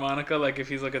on the harmonica, like if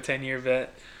he's like a 10-year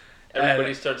vet.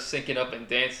 Everybody starts syncing up and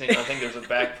dancing. I think there's a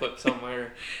backflip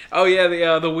somewhere. Oh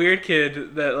yeah, the weird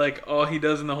kid that like all he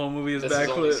does in the whole movie is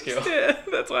backflips. Yeah,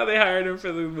 that's why they hired him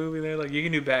for the movie. They're like, you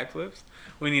can do backflips.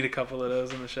 We need a couple of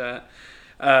those in the shot.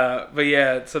 But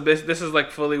yeah, so this is like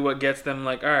fully what gets them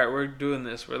like, all right, we're doing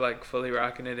this. We're like fully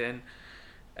rocking it in,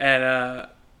 and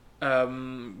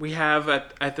we have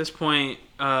at this point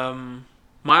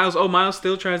Miles. Oh, Miles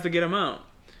still tries to get him out.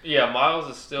 Yeah, Miles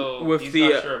is still he's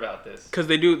not sure about this because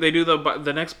they do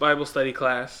the next Bible study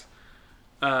class.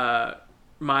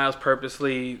 Miles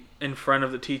purposely in front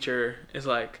of the teacher is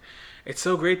like, it's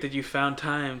so great that you found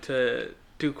time to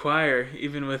do choir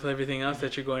even with everything else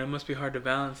that you're going. It must be hard to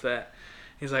balance that.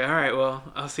 He's like, all right,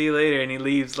 well, I'll see you later, and he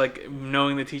leaves like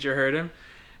knowing the teacher heard him.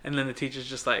 And then the teacher's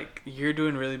just like, you're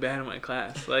doing really bad in my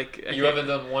class. Like you haven't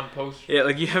done one poster. Yeah,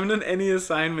 like you haven't done any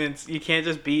assignments. You can't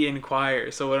just be in choir.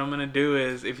 So what I'm gonna do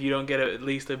is, if you don't get at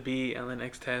least a B on the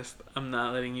next test, I'm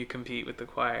not letting you compete with the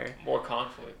choir. More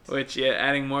conflict. Which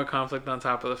adding more conflict on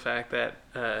top of the fact that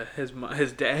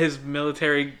his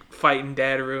military fighting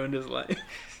dad ruined his life.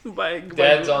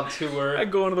 Dad's on tour. By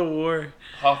going to the war.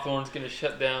 Hawthorne's gonna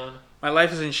shut down. My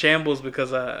life is in shambles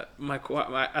because I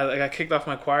got kicked off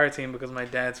my choir team because my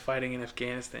dad's fighting in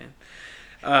Afghanistan.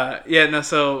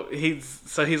 So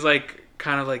he's like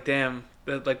kind of like, damn,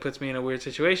 that like puts me in a weird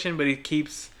situation. But he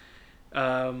keeps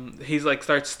he's like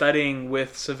starts studying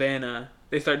with Savannah.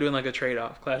 They start doing like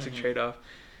a classic trade-off.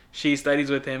 She studies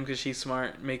with him because she's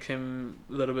smart, makes him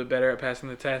a little bit better at passing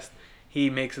the test. He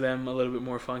makes them a little bit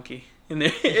more funky in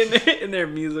their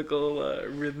musical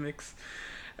rhythmics,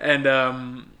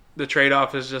 and the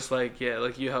trade-off is just like, yeah,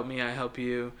 like you help me, I help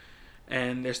you,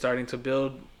 and they're starting to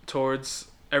build towards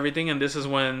everything. And this is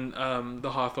when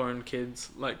the Hawthorne kids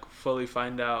like fully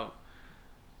find out,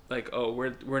 like, oh,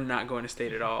 we're not going to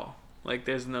state at all. Like,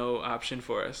 there's no option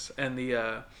for us. And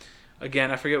the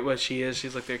again, I forget what she is.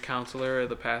 She's like their counselor or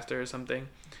the pastor or something.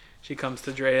 She comes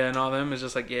to Drea and all them is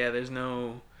just like, yeah, there's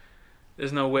no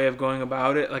way of going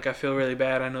about it. Like, I feel really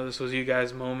bad. I know this was you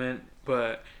guys' moment,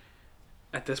 but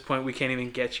at this point we can't even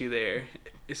get you there,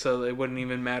 so it wouldn't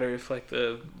even matter if like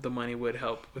the money would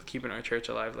help with keeping our church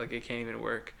alive. Like, it can't even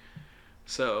work.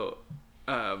 So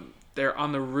they're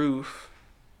on the roof.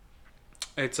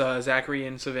 It's Zachary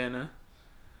and Savannah,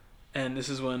 and this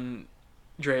is when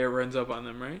Drea runs up on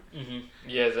them, right? Mm-hmm.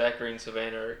 Yeah, Zachary and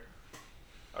Savannah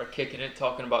are kicking it,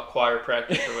 talking about choir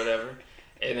practice or whatever.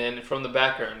 And then from the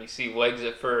background you see legs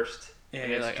at first. Yeah,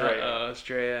 and it's like, Drea. oh, it's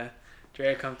Drea.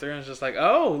 Drea come through and it's just like,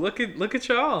 oh, look at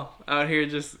y'all out here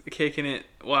just kicking it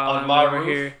while on I'm my over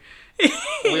roof. here.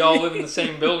 We all live in the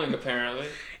same building apparently.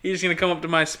 You're just gonna come up to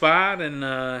my spot and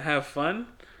have fun.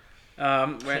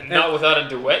 Not without a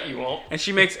duet, you won't. And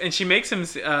she makes him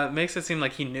makes it seem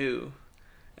like he knew,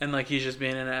 and like he's just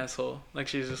being an asshole. Like,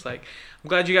 she's just like, I'm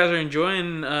glad you guys are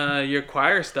enjoying your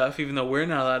choir stuff, even though we're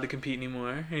not allowed to compete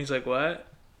anymore. And he's like, what?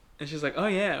 And she's like, oh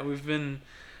yeah,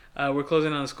 we're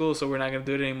closing down the school, so we're not going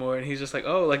to do it anymore. And he's just like,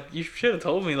 oh, like, you should have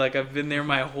told me. Like, I've been there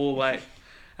my whole life.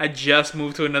 I just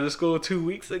moved to another school 2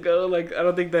 weeks ago. Like, I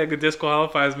don't think that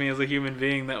disqualifies me as a human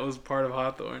being that was part of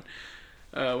Hawthorne,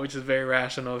 which is very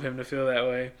rational of him to feel that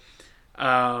way.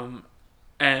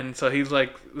 And so he's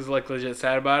like, was like legit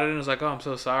sad about it and was like, oh, I'm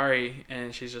so sorry.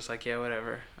 And she's just like, yeah,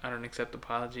 whatever. I don't accept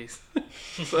apologies.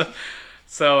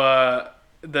 So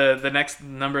the next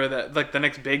number that, like, the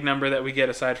next big number that we get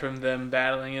aside from them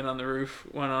battling it on the roof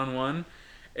 1-on-1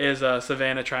 is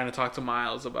Savannah trying to talk to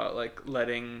Miles about like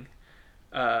letting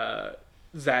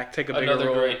Zach take a bigger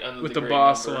role with the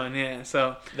boss number. One. Yeah,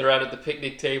 so they're out at the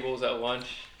picnic tables at lunch.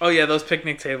 Oh yeah, those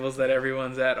picnic tables that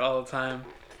everyone's at all the time.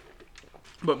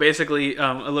 But basically,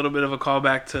 a little bit of a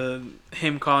callback to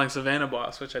him calling Savannah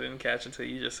boss, which I didn't catch until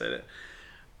you just said it.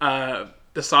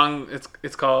 The song,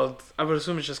 it's called, I would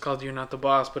assume it's just called You're Not the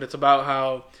Boss, but it's about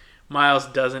how Miles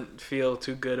doesn't feel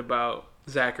too good about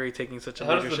Zachary taking such a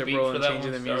leadership role and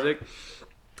changing the music.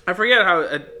 I forget how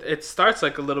it starts,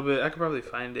 like a little bit. I could probably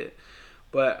find it,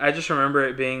 but I just remember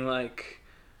it being like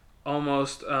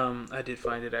almost. I did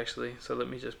find it actually, so let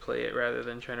me just play it rather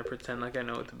than trying to pretend like I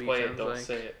know what the beat sounds like.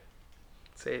 Say it.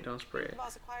 Say it, don't spray it.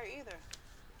 Boss of choir either.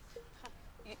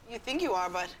 You think you are,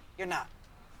 but you're not.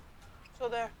 So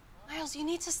there. Miles, you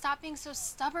need to stop being so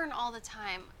stubborn all the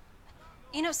time.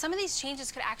 You know, some of these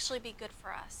changes could actually be good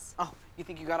for us. Oh, you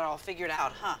think you got it all figured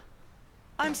out, huh?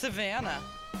 I'm Savannah.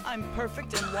 I'm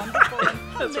perfect and wonderful and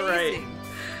That's right. amazing.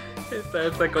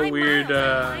 It's like a weird Miles,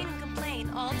 I whine and complain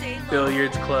all day long.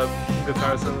 billiards club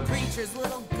guitar solo. Preacher's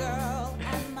little girl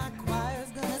and my choir's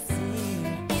gonna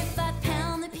sing. If I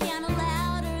pound the piano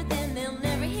louder, then they'll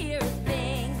never hear a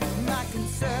thing. My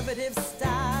conservative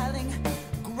styling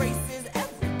graces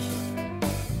every king.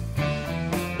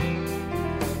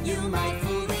 You might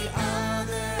fool the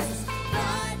others,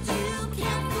 but you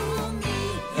can't fool me.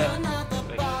 You're not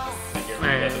the boss.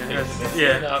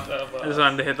 I just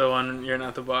wanted to hit the one, you're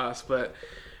not the boss, but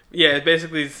yeah, it's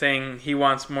basically saying he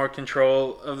wants more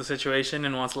control of the situation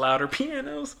and wants louder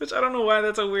pianos, which I don't know why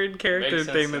that's a weird character Makes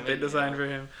sense thing to that they me, designed yeah. for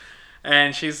him.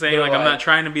 And she's saying, They're like, I'm like- not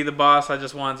trying to be the boss, I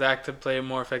just want Zach to play a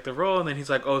more effective role. And then he's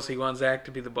like, oh, so he wants Zach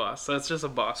to be the boss. So it's just a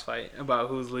boss fight about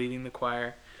who's leading the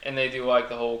choir. And they do like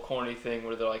the whole corny thing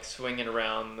where they're like swinging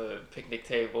around the picnic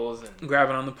tables and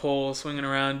Grabbing on the pole, swinging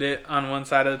around it on one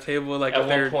side of the table, like at if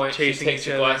they're one point she chasing takes each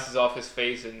the other. glasses off his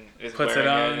face and is Puts wearing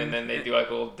it on. and then they do like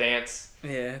a little dance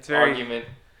Yeah, it's very argument,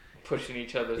 pushing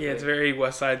each other. Yeah, it's very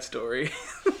West Side Story.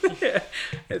 Yeah,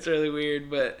 it's really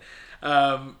weird, but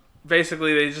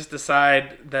basically they just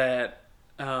decide that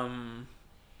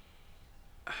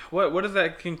what does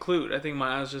that conclude? I think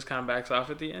Miles just kind of backs off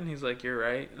at the end. He's like, "You're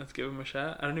right. Let's give him a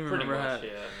shot." I don't even pretty remember much.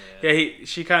 how. Yeah.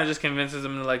 She kind of just convinces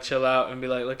him to like chill out and be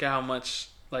like, "Look at how much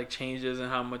like changes and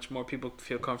how much more people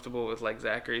feel comfortable with like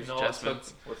Zachary's No, it's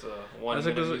adjustments." what's a I 1 was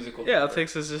like, minute musical? yeah, it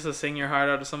takes us just to sing your heart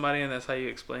out to somebody, and that's how you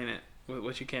explain it.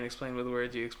 What you can't explain with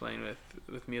words, you explain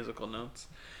with musical notes.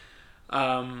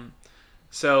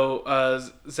 So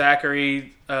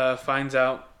Zachary finds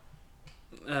out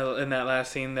in that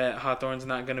last scene that Hawthorne's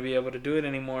not going to be able to do it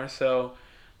anymore. So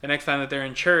the next time that they're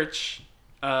in church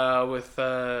with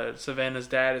Savannah's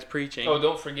dad is preaching. Oh,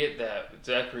 don't forget that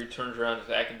Zachary turns around his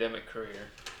academic career.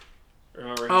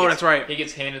 Remember? That's right. He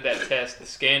gets handed that test, the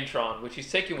Scantron, which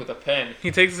he's taking with a pen. He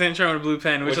takes his intro on a blue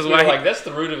pen, which is we're why like that's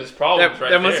the root of his problems,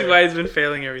 right that must there. be why he's been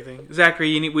failing everything.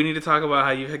 Zachary, we need to talk about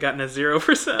how you've gotten a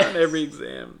 0% on every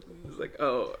exam. It's like,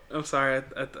 oh, I'm sorry,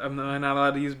 I'm not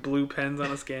allowed to use blue pens on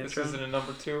a Scantron. This isn't a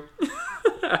number 2.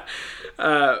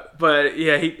 But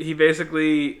yeah, he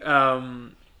basically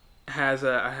has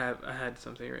a. I had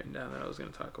something written down that I was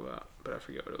going to talk about, but I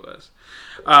forget what it was.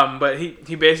 But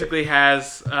he basically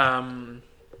has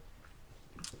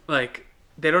like,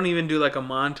 they don't even do like a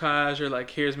montage or like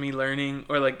here's me learning,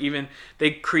 or like even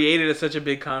they created such a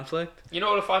big conflict. You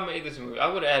know what? If I made this movie,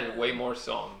 I would have added way more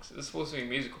songs. It's supposed to be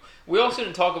musical. We also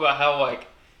didn't talk about how like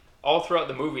all throughout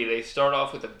the movie they start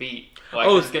off with a beat, like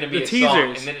it's going to be the a teasers. song,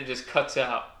 and then it just cuts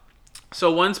out.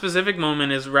 So one specific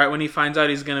moment is right when he finds out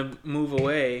he's gonna move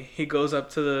away. He goes up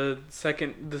to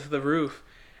the roof,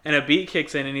 and a beat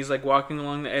kicks in, and he's like walking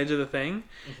along the edge of the thing.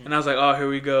 Mm-hmm. And I was like, oh, here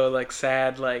we go, like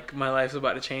sad, like my life's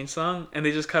about to change song. And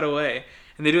they just cut away,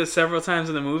 and they do it several times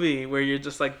in the movie where you're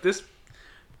just like,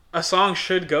 a song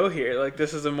should go here. Like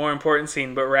this is a more important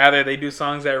scene, but rather they do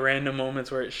songs at random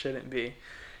moments where it shouldn't be.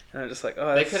 And I'm just like,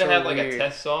 oh, They that's could have so had like weird. a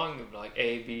test song, like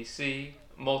A, B, C,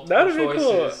 multiple That'd be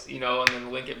choices, cool. you know, and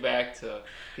then link it back to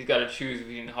he's got to choose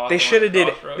between Hawthorne. They should have and did.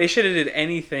 Crossroads. They should have did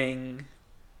anything,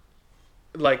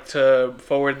 like to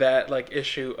forward that like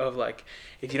issue of like,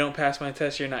 if you don't pass my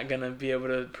test, you're not gonna be able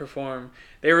to perform.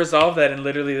 They resolved that in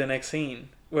literally the next scene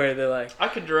where they're like, I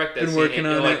could direct that been scene. working It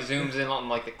on like it. zooms in on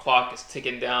like the clock is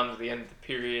ticking down to the end of the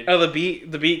period. oh, the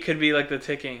beat could be like the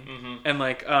ticking, Mhm. and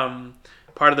like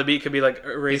part of the beat could be like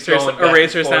He's eraser going back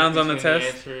and forth sounds on the between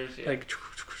test, answers, yeah. like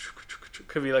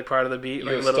could be like part of the beat, you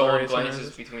like have little stolen eraser glances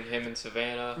noises. between him and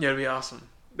Savannah. Yeah, it'd be awesome.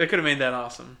 They could have made that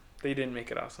awesome. They didn't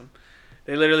make it awesome.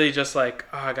 They literally just like,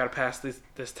 oh, I gotta pass this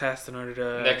test in order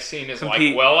to Next scene is compete.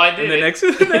 like, well, I did And the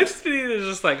it. next scene is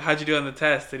just like, how'd you do on the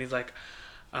test? And he's like,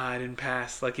 I didn't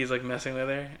pass. Like he's like messing with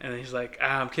her, and then he's like,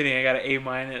 I'm kidding. I got an A-.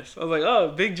 I was like, oh,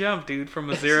 big jump, dude, from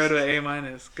a 0 to an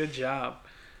A-. Good job.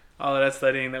 All of that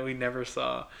studying that we never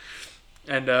saw.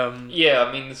 And Yeah,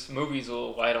 I mean, this movie's a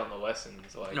little light on the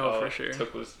lessons. Like, No, for it sure.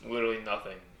 took was literally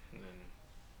nothing. And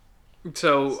then,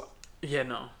 so yeah,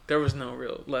 no, there was no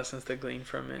real lessons to glean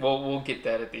from it. well, we'll get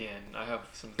that at the end. I have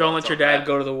some. Don't thoughts let your on dad that.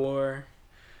 go to the war.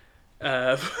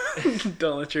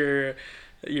 Don't let your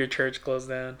church close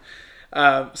down.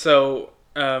 So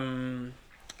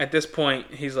at this point,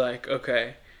 he's like,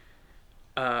 okay,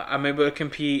 I'm able to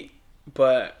compete,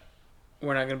 but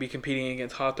we're not going to be competing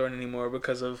against Hawthorne anymore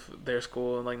because of their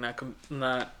school and like not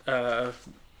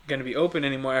going to be open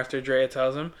anymore after Drea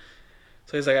tells him.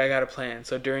 So he's like, I got a plan.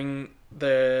 So during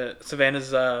the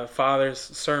Savannah's father's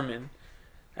sermon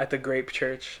at the Grape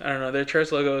Church. I don't know. Their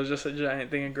church logo is just a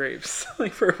giant thing of grapes,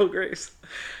 like purple grapes.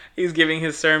 He's giving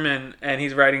his sermon and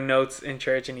he's writing notes in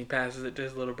church and he passes it to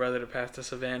his little brother to pass to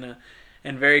Savannah.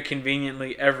 And very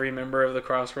conveniently, every member of the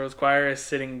Crossroads Choir is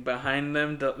sitting behind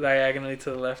them diagonally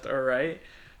to the left or right.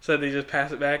 So they just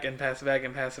pass it back and pass it back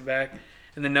and pass it back.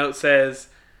 And the note says,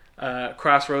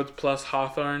 Crossroads plus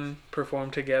Hawthorne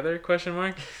perform together, question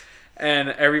mark. And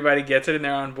everybody gets it and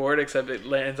they're on board except it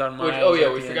lands on Miles.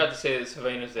 We forgot to say that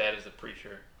Savannah's dad is a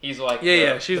preacher. He's like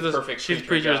she's the perfect she's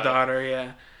preacher's guy. daughter,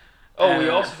 yeah. Oh, we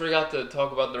also forgot to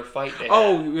talk about their fight.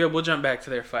 Yeah, we'll jump back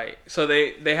to their fight. So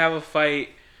they have a fight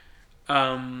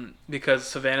because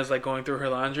Savannah's like going through her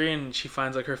laundry and she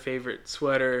finds like her favorite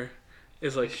sweater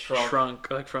is like shrunk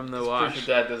like from the wash. His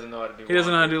dad doesn't know how to do laundry. He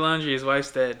doesn't know how to do laundry. His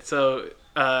wife's dead. So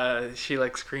she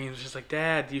like screams. She's like,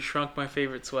 "Dad, you shrunk my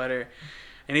favorite sweater."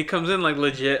 And he comes in like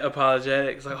legit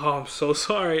apologetic. He's like, "Oh, I'm so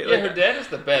sorry." Yeah, like, her dad is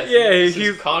the best. Yeah, he's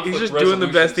just doing the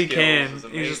best he can.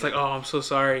 He's just like, "Oh, I'm so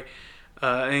sorry."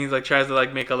 And he's like tries to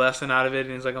like make a lesson out of it.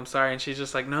 And he's like, "I'm sorry." And she's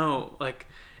just like, "No, like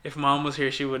if Mom was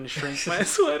here, she wouldn't shrink my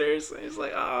sweaters." And he's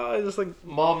like, "Oh," it's just like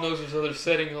Mom knows there's other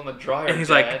settings on the dryer. And he's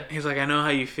Dad. like, "I know how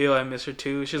you feel. I miss her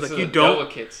too." She's This like, is "You a don't,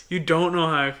 delicates. you don't know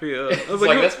how I feel." I was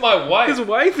like, that's my wife. His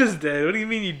wife is dead. What do you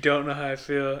mean you don't know how I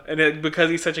feel? And because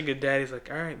he's such a good dad, he's like,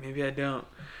 "All right, maybe I don't."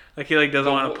 Like he like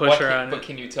doesn't want to push her on it. But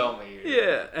can you tell me?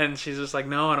 Yeah, and she's just like,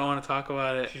 "No, I don't want to talk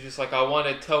about it." She's just like, "I want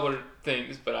to tell her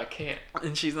things, but I can't."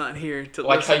 And she's not here to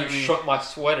like listen how you to me. shrunk my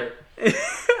sweater.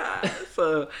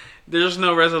 So there's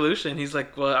no resolution. He's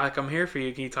like, "Well, like I'm here for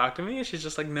you. Can you talk to me?" And she's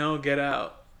just like, "No, get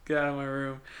out of my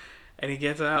room." And he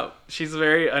gets out. She's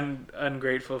very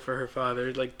ungrateful for her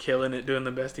father, like killing it, doing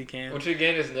the best he can. Which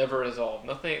again is never resolved.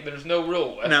 Nothing. There's no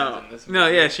real lessons in this movie. No,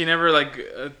 yeah, she never like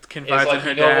confides like, in her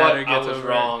you know dad what? or gets I was over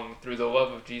wrong. Through the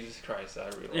love of Jesus Christ, I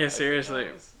realized. Yeah, seriously.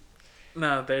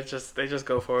 No, they just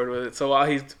go forward with it. So while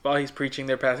he's preaching,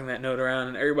 they're passing that note around,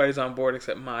 and everybody's on board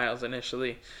except Miles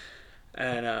initially.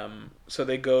 And so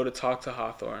they go to talk to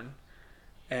Hawthorne.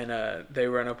 And they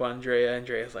run up on Drea, and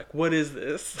Drea's like, "What is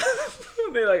this?"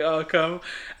 They're like, "Oh, come."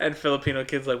 And Filipino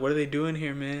kid's like, "What are they doing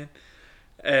here, man?"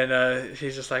 And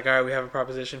he's just like, "All right, we have a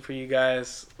proposition for you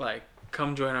guys. Like,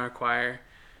 come join our choir."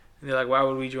 And they're like, "Why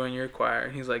would we join your choir?"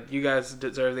 And he's like, "You guys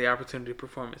deserve the opportunity to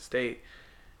perform at state.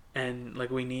 And,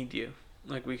 like, we need you.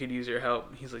 Like, we could use your help."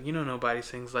 And he's like, "You know nobody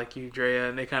sings like you, Drea."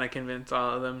 And they kind of convince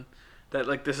all of them that,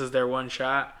 like, this is their one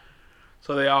shot.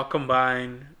 So they all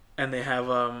combine, and they have...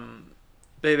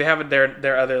 They have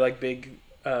their other like big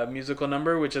musical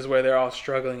number, which is where they're all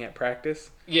struggling at practice.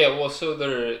 Yeah, well, so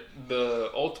the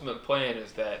ultimate plan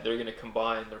is that they're going to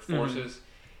combine their forces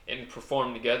and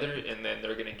perform together, and then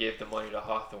they're going to give the money to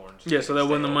Hawthorne. Yeah, so they'll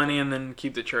win the money and then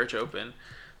keep the church open.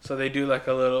 So they do like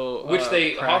a little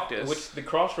practice. Which the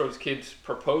Crossroads kids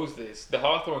propose this. The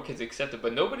Hawthorne kids accept it,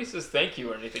 but nobody says thank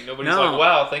you or anything. Nobody's like,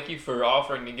 "Wow, thank you for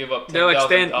offering to give up $10,000."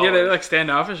 They're like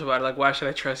standoffish about it. Like, "Why should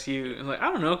I trust you?" And like,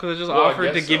 I don't know, because I just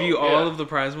offered to give you all of the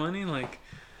prize money. Like,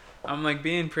 I'm like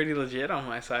being pretty legit on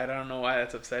my side. I don't know why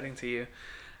that's upsetting to you.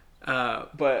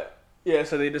 But yeah,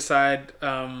 so they decide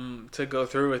to go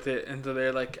through with it, and so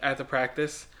they're like at the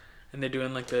practice, and they're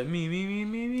doing like the me,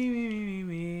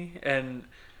 and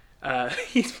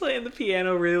he's playing the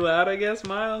piano really loud, I guess,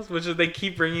 Miles, which is they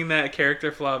keep bringing that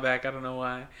character flaw back. I don't know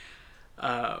why.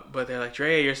 But they're like,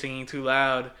 "Drea, you're singing too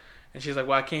loud." And she's like,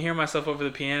 "Well, I can't hear myself over the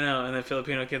piano." And the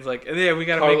Filipino kid's like, "Yeah, we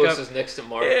gotta make up." Carlos is next to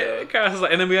Martha. Yeah, Carlos is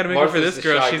like, "And then we gotta make up for this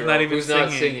girl. She's not even singing."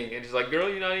 Who's not singing? And she's like, "Girl,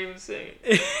 you're not even singing."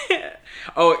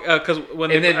 Because when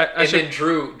then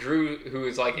Drew, who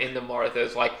is like into Martha,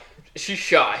 is like, she's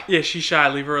shy. Yeah, she's shy.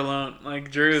 Leave her alone. Like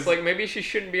Drew is it's like maybe she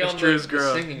shouldn't be on Drew's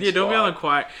the singing. Yeah, don't be squad. on the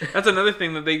choir. That's another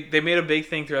thing that they made a big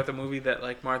thing throughout the movie that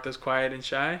like Martha's quiet and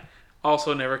shy.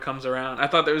 Also never comes around. I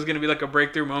thought there was gonna be like a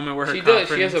breakthrough moment where She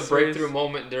has a breakthrough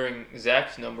moment during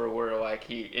Zach's number where like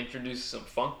he introduces some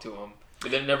funk to him,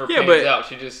 but then it never pans out.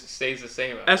 She just stays the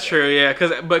same. That's true, yeah.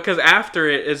 Because after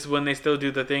it is when they still do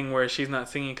the thing where she's not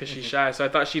singing because she's shy. So I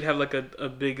thought she'd have like a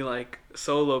big like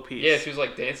solo piece. Yeah, she was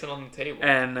like dancing on the table.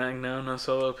 And no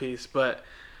solo piece. But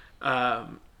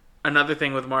another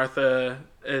thing with Martha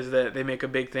is that they make a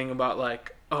big thing about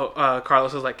like,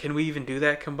 Carlos is like, "Can we even do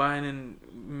that? Combine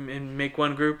and make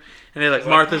one group?" And they're like,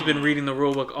 "Martha's been reading the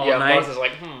rule book all night." Yeah, Martha's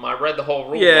like, I read the whole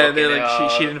rule book. Yeah, they're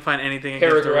like, she didn't find anything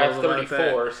against the paragraph rules about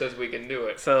 34 that. says we can do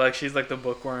it. So like she's like the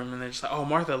bookworm, and they're just like, "Oh,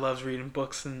 Martha loves reading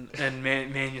books and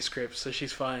manuscripts, so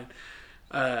she's fine."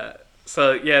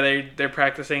 So yeah, they're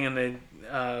practicing, and then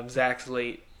Zach's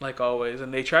late like always,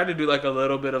 and they try to do like a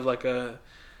little bit of like a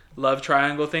love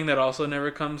triangle thing that also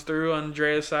never comes through on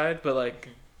Drea's side, but like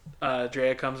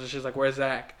Drea comes and she's like, "Where's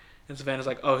Zach?" And Savannah's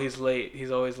like, "Oh, he's late.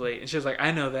 He's always late." And she's like,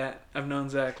 "I know that. I've known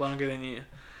Zach longer than you."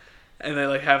 And they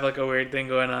like have like a weird thing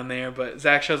going on there. But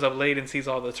Zach shows up late and sees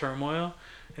all the turmoil.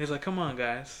 And he's like, "Come on,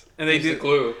 guys." And they He's the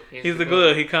glue. He's the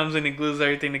glue. He comes and he glues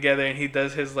everything together, and he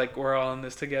does his like "we're all in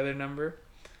this together" number,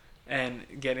 and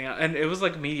getting out. And it was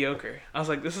like mediocre. I was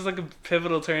like, "This is like a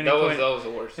pivotal turning point That was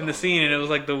the worst in the song. scene," and it was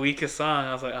like the weakest song.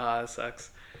 I was like, "Ah, that sucks."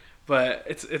 But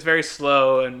it's very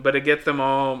slow, but it gets them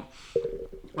all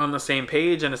on the same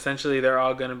page, and essentially they're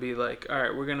all gonna be like, "All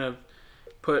right, we're gonna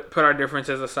put our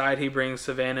differences aside." He brings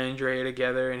Savannah and Drea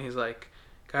together, and he's like,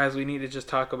 "Guys, we need to just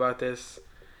talk about this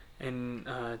and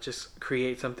just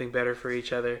create something better for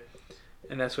each other."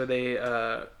 And that's where they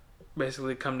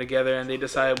basically come together, and they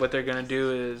decide what they're gonna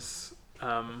do is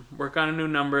work on a new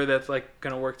number that's like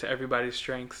gonna work to everybody's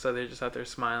strengths. So they're just out there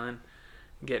smiling,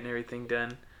 getting everything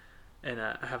done. And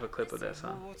I have a clip of that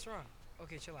song. What's wrong?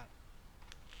 Okay, chill out.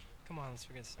 Come on, let's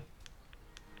forget stuff.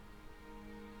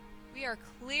 We are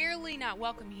clearly not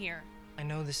welcome here. I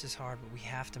know this is hard, but we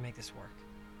have to make this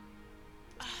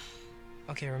work.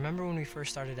 Okay, remember when we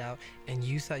first started out and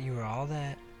you thought you were all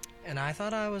that, and I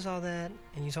thought I was all that,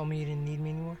 and you told me you didn't need me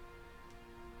anymore?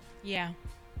 Yeah.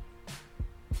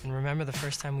 And remember the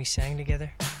first time we sang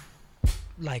together?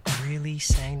 Like, really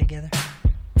sang together?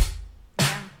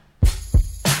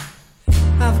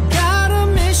 I've got a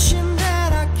mission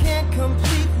that I can't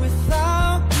complete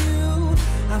without you.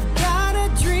 I've got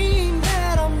a dream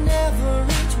that I'll never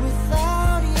reach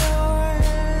without your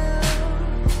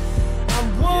help.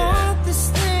 I want this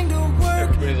thing to work,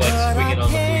 Everybody's like but swinging I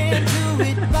on the can't do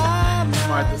it by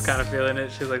Martha's kind of feeling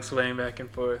it. She's like swaying back and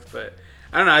forth, but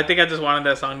I don't know. I think I just wanted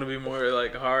that song to be more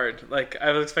like hard. Like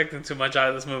I was expecting too much out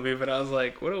of this movie, but I was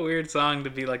like, what a weird song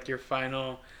to be like your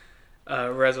final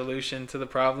resolution to the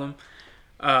problem.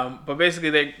 But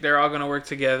basically, they're all gonna work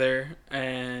together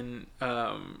and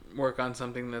work on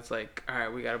something that's like, all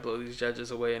right, we gotta blow these judges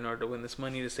away in order to win this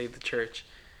money to save the church.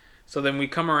 So then we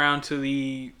come around to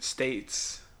the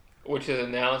States, which is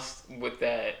announced with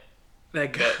that guy.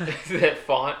 that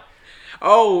font.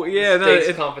 Oh yeah, no, States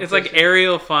it's like competition.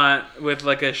 Arial font with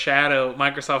like a shadow,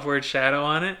 Microsoft Word shadow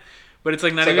on it, but it's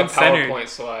like not It's even like a centered. PowerPoint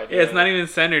slide. Yeah, it's not even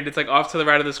centered. It's like off to the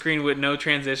right of the screen with no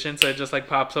transition, so it just like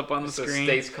pops up on It's the a screen.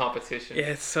 States competition. Yeah,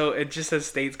 it just says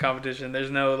States competition.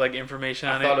 There's no like information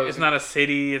on thought it. it was It's not a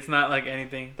city. It's not like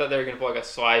anything. I thought they were gonna put like a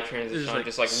slide transition It's on, like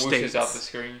just like whooshes States. out the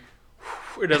screen.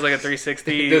 It does like a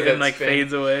 360 Does that and like spin.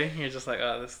 fades away. You're just like,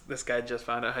 oh, this guy just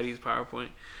found out how to use PowerPoint.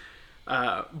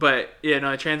 But yeah,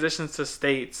 no, it transitions to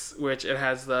States, which it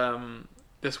has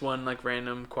this one like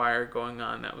random choir going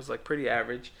on that was like pretty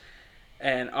average,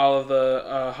 and all of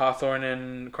the Hawthorne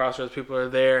and Crossroads people are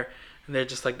there, and they're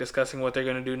just like discussing what they're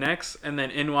gonna do next. And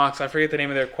then in walks, I forget the name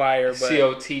of their choir, but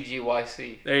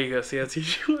COTGYC. there you go,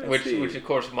 COTGYC. Which of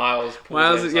course Miles. pulls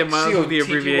Miles, in. It's yeah, like, Miles is the COTGYC.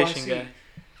 abbreviation guy.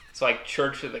 It's like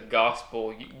Church of the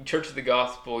Gospel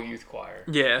Youth Choir.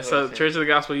 Yeah, That's so what I'm Church of the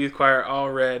Gospel Youth Choir, all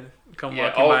red, come saying.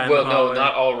 walking by in the hallway.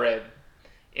 not all red.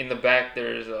 In the back,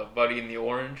 there's a Buddy in the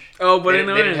Orange. Oh, Buddy in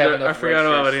the They didn't Orange. have enough I forgot red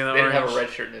about shirts. Buddy in the They Orange. didn't have a red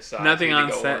shirt in this side. Nothing so you on had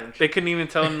to go set. orange. They couldn't even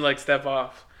tell him to like step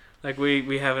off. Like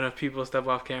we have enough people step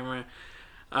off camera.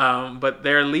 But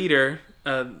their leader,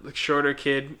 like shorter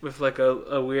kid with like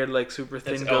a weird like super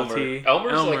thin That's goatee.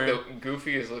 Elmer's like the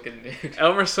goofiest looking dude.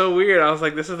 Elmer's so weird. I was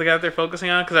like, this is the guy they're focusing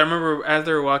on, because I remember as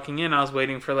they were walking in, I was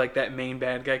waiting for like that main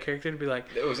bad guy character to be like,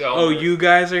 It was Elmer. "Oh, you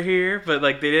guys are here," but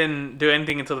like they didn't do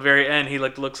anything until the very end. He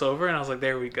like looks over, and I was like,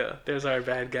 "There we go. There's our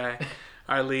bad guy,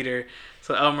 our leader."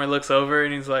 So Elmer looks over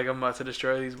and he's like, "I'm about to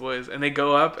destroy these boys," and they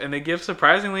go up and they give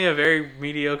surprisingly a very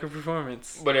mediocre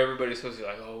performance. But everybody's supposed to be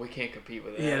like, "Oh, we can't compete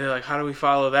with that." Yeah, they're like, "How do we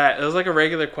follow that?" It was like a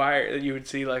regular choir that you would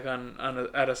see like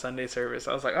at a Sunday service.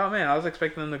 I was like, "Oh man, I was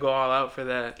expecting them to go all out for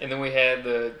that." And then we had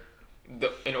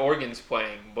an organ's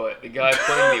playing, but the guy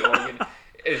playing the organ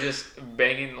is just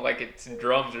banging like it's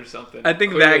drums or something. I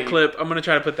think Clearly, that clip, I'm gonna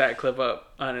try to put that clip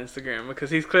up on Instagram,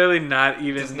 because he's clearly not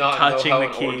even does not touching know the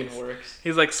how an organ keys. works.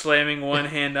 He's like slamming one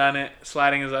hand on it,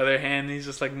 sliding his other hand. He's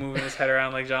just like moving his head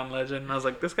around like John Legend. And I was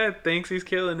like, this guy thinks he's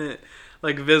killing it,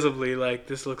 like visibly. Like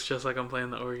this looks just like I'm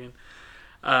playing the organ.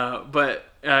 But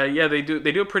they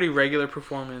do a pretty regular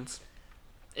performance.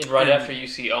 And right after you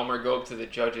see Elmer go up to the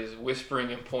judges,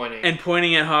 whispering and pointing. And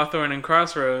pointing at Hawthorne and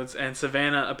Crossroads, and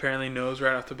Savannah apparently knows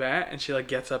right off the bat, and she like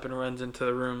gets up and runs into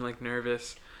the room like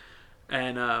nervous,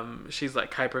 and she's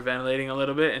like hyperventilating a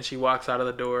little bit, and she walks out of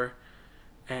the door,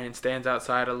 and stands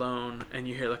outside alone, and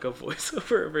you hear like a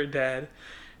voiceover of her dad,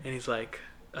 and he's like,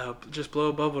 "Just blow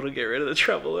a bubble to get rid of the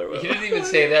trouble," or He whatever. didn't even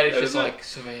say that. It's just like,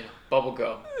 Savannah, bubble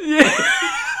gum. Yeah.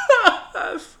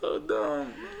 It's so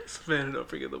dumb. Savannah, don't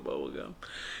forget the bubble gum.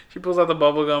 She pulls out the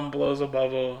bubble gum, blows a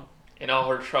bubble, And all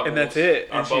her troubles. and that's it.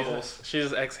 Are And bubbles. she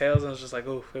just exhales and is just like,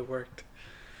 "Oof, it worked."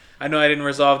 I know I didn't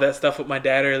resolve that stuff with my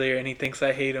dad earlier, and he thinks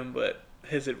I hate him, but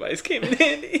his advice came in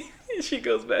handy. She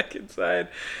goes back inside,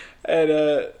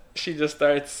 and she just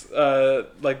starts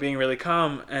like being really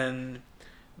calm, and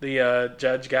the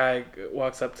judge guy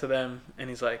walks up to them, and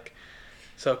he's like,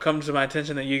 "So it comes to my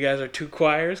attention that you guys are two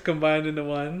choirs combined into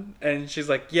one." And she's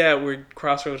like, "Yeah, we're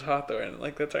Crossroads Hawthorne.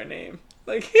 Like, that's our name."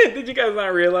 Like, did you guys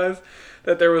not realize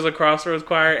that there was a Crossroads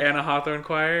choir and a Hawthorne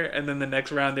choir, and then the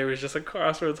next round there was just a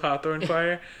Crossroads Hawthorne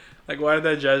choir? Like, why did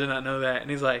that judge not know that?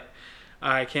 And he's like,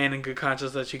 "I can in good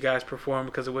conscience let you guys perform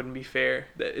because it wouldn't be fair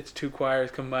that it's two choirs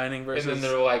combining versus." And then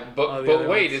they're like, all but the other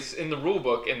wait, ones." it's in the rule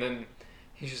book. And then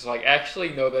he's just like, actually,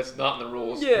 no, that's not in the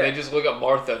rules. Yeah. And they just look at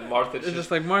Martha, and Martha's It's just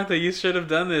like, "Martha, you should have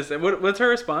done this." And what's her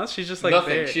response? She's just like, nothing.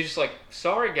 there. She's just like,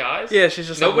 sorry, guys. Yeah, she's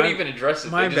just Nobody like, even addresses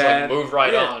it. My They just bad. like move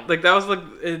right Yeah, on. Like, that was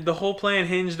like the whole plan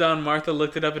hinged on Martha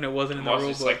looked it up and it wasn't in the Martha's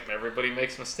rule just book. like, everybody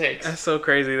makes mistakes. That's so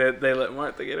crazy that they let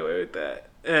Martha get away with that.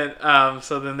 And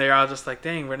so then they're all just like,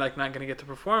 "Dang, we're like not gonna get to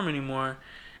perform anymore."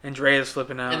 And Drea's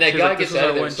flipping out. And that She's guy like, "This gets is out our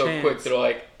of there one so chance." quick. They're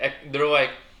like,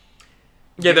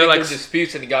 Yeah, they're they like, make their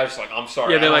disputes, and the guy's just like, I'm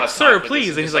sorry. yeah, I they're don't like, have time "Sir, for please,"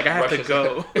 this," and he's like, "I have to rushes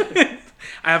go. out.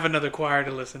 I have another choir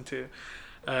to listen to.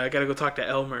 I gotta go talk to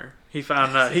Elmer." He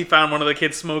found one of the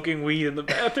kids smoking weed in the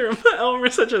bathroom.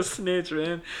 Elmer's such a snitch,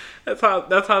 man. That's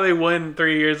how they won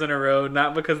 3 years in a row.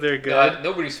 Not because they're good.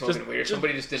 Nobody's smoking weed.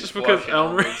 Somebody just didn't just flush because it.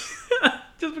 Elmer.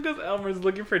 Just because Elmer's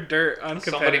looking for dirt on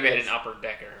competitors. Somebody made an upper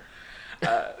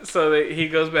decker. So he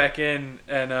goes back in,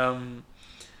 and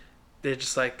they're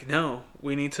just like, "No,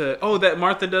 we need to." Oh, that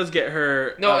Martha does get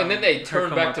her. No, and then they her turn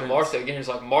back to comeuppance. Martha again. It's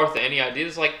like, Martha, any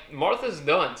ideas? Like, Martha's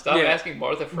done. Stop Yeah. asking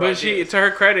Martha for But ideas. to her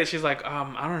credit, she's like, I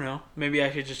don't know. Maybe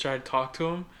I should just try to talk to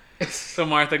him. So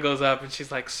Martha goes up and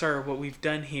she's like, "Sir, what we've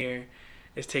done here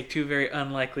is take two very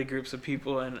unlikely groups of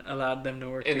people and allowed them to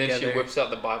work And together." then she whips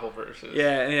out the Bible verses.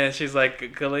 Yeah, she's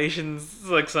like, Galatians,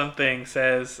 like something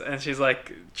says, and she's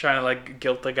like trying to like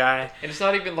guilt the guy. And it's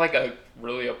not even like a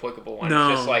really applicable one. No.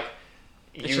 It's just like,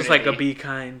 It's just like a be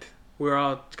kind. We're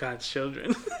all God's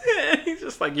children. He's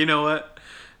just like, "You know what?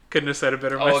 Couldn't have said it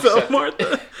better I'll myself, accept it."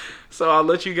 Martha. So I'll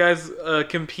let you guys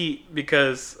compete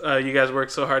because you guys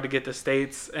worked so hard to get the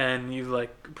states and you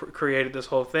like created this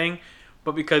whole thing.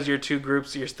 But because you're two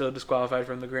groups, you're still disqualified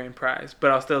from the grand prize.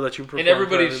 But I'll still let you perform. And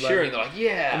everybody's for everybody." cheering. They're like,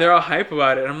 yeah. And they're all hype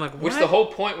about it. And I'm like, what? Which the whole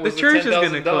point was the church is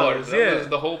 $10,000. gonna close. That Yeah. was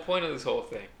the whole point of this whole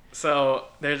thing. So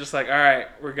they're just like, "All right,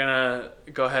 we're gonna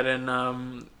go ahead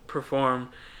and perform."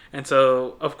 And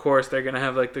so, of course, they're gonna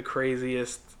have like the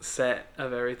craziest set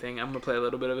of everything. I'm gonna play a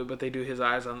little bit of it, but they do His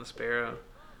Eyes on the Sparrow.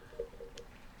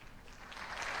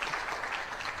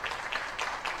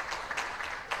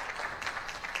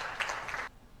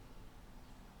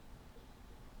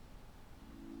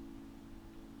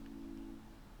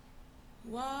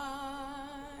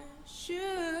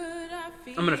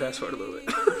 I'm gonna fast forward a little bit.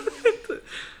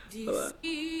 Hold on.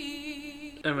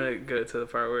 I'm gonna go to the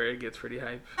part where it gets pretty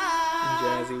hype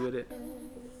and jazzy with it.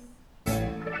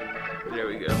 There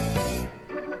we go.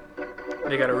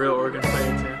 They got a real organ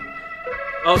player too.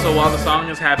 Also, while the song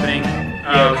is happening, we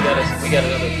got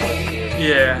another clip here.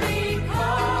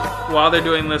 yeah. While they're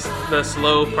doing this, the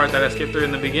slow part that I skipped through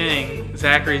in the beginning,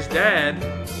 Zachary's dad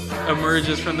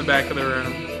emerges from the back of the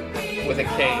room With a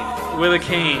cane. with a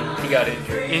cane. He got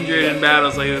injured. Injured in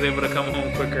battle, so he was able to come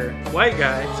home quicker. White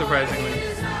guy, surprisingly.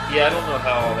 Yeah, I don't know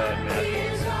how all that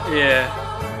matters. Yeah.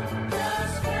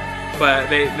 But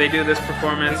they do this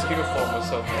performance. His uniform was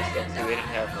so messed up too. They didn't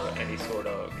have any sort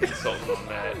of consultant on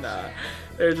that. Nah.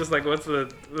 They're just like,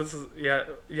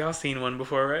 y'all seen one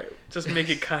before, right? Just make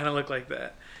it kind of look like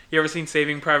that. You ever seen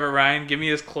Saving Private Ryan? Give me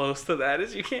as close to that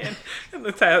as you can. And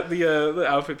the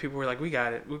outfit people were like, "We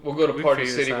got it. We'll go to we Party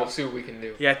figure this City. We'll out." see what we can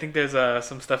do. Yeah, I think there's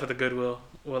some stuff at the Goodwill.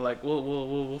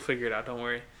 We'll figure it out. Don't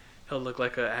worry. He'll look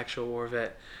like an actual war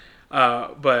vet.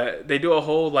 But they do a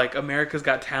whole like America's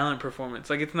Got Talent performance.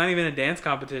 Like it's not even a dance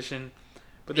competition,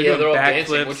 but they're they're all doing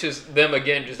dancing, backflips, which is them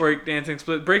again, just break dancing,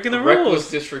 breaking the reckless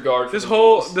rules. disregard. For This the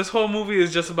whole rules. movie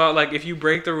is just about like if you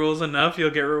break the rules enough,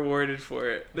 you'll get rewarded for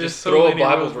it. There's Just so throw a many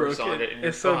Bible rules verse broken. on it and you're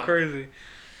It's so fine. crazy.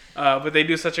 But they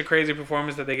do such a crazy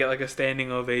performance that they get like a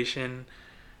standing ovation,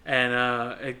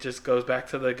 and it just goes back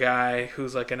to the guy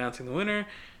who's like announcing the winner,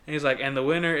 and he's like, "And the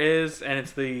winner is," and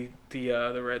it's the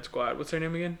Red Squad. What's their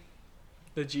name again?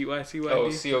 The GYCYD? Oh,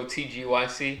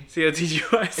 COTGYC.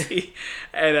 COTGYC.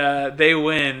 And they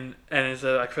win, and it's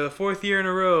like for the fourth year in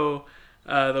a row,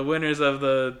 the winners of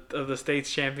the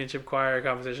state's championship choir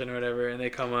competition or whatever, and they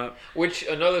come up. Which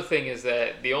another thing is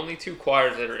that the only two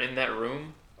choirs that are in that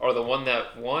room are the one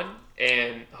that won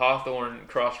and Hawthorne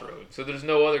Crossroads. So there's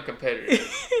no other competitors.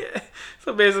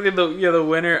 So basically, the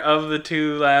winner of the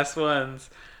two last ones,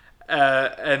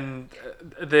 and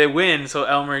they win. So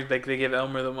Elmer, like, they give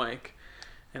Elmer the mic,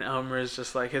 and Elmer is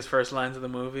just like his first lines of the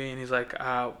movie, and he's like,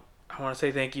 I want to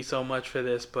say thank you so much for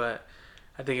this, but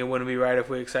I think it wouldn't be right if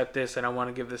we accept this, and I want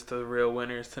to give this to the real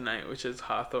winners tonight, which is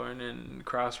Hawthorne and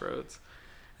Crossroads.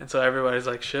 And so everybody's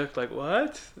like shook, like,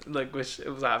 what? Like, which it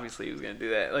was obviously he was gonna do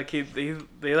that. Like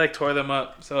they like tore them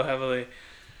up so heavily,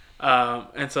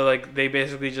 and so like they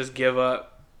basically just give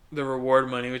up the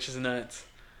reward money, which is nuts.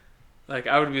 Like,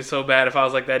 I would be so bad if I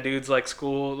was like that dude's like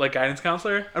school like guidance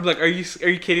counselor. I'd be like, are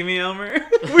you kidding me, Elmer?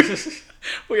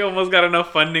 We almost got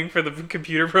enough funding for the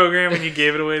computer program and you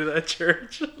gave it away to that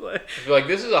church. Like,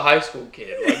 this is a high school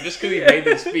kid. Like, just because he made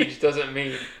this speech doesn't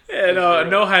mean. Yeah,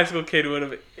 no high school kid would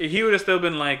have. He would have still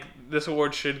been like, this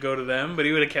award should go to them, but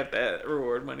he would have kept that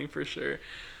reward money for sure.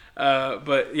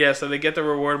 But yeah, so they get the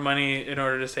reward money in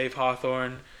order to save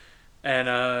Hawthorne,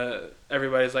 and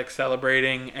everybody's like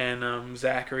celebrating, and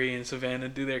Zachary and Savannah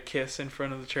do their kiss in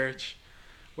front of the church,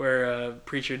 where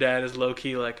preacher dad is low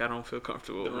key like, I don't feel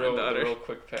comfortable with my daughter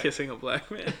kissing a black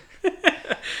man.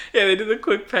 Yeah, they do the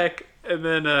quick peck, and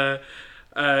then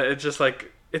it's just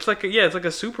like it's like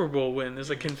a Super Bowl win. There's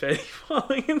like confetti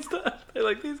falling and stuff. They're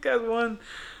like, these guys won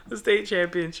the state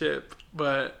championship.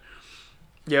 But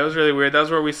yeah, it was really weird. That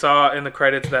was where we saw in the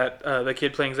credits that the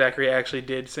kid playing Zachary actually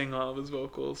did sing all of his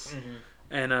vocals,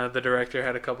 and the director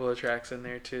had a couple of tracks in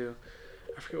there too.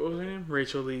 I forget what was her name.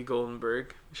 Rachel Lee Goldenberg.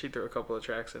 She threw a couple of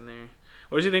tracks in there.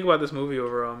 What did you think about this movie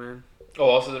overall, man? Oh,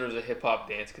 also there was a hip hop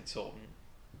dance consultant.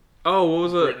 Oh, what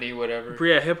was it? Brittany, whatever.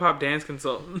 Yeah, hip hop dance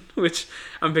consultant. Which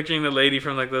I'm picturing the lady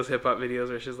from like those hip hop videos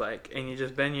where she's like, and you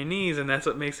just bend your knees, and that's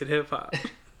what makes it hip hop.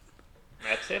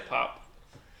 That's hip hop.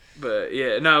 But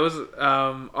yeah, no, it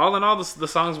was all in all, the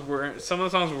songs weren't. Some of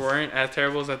the songs weren't as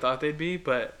terrible as I thought they'd be,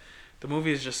 but the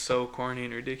movie is just so corny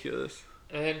and ridiculous.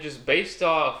 And just based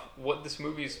off what this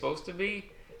movie is supposed to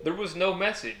be, there was no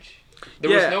message. There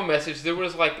was no message. There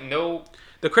was like no.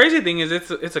 The crazy thing is,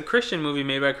 it's a Christian movie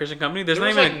made by a Christian company. There's there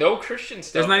not was even like no Christian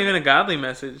stuff. There's not even a godly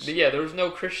message. Yeah, there was no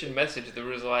Christian message. There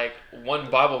was like one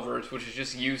Bible verse, which is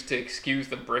just used to excuse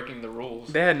them breaking the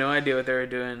ruls. They had no idea what they were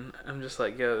doing. I'm just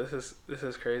like, yo, this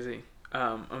is crazy.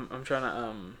 I'm trying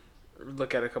to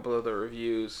look at a couple of the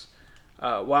reviews.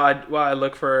 While I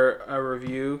look for a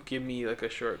review, give me like a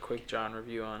short, quick John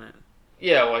review on it.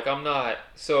 Yeah, like I'm not.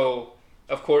 So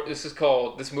of course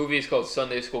this movie is called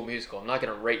Sunday School Musical. I'm not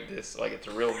gonna rate this like it's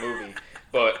a real movie,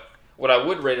 but what I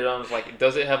would rate it on is like,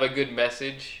 does it have a good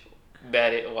message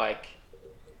that it like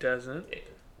it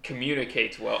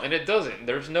communicates well? And it doesn't.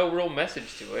 There's no real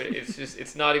message to it. It's just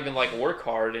it's not even like work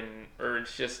hard or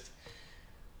it's just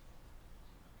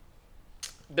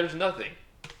there's nothing.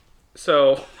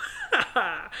 So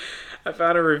I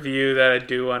found a review that I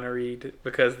do want to read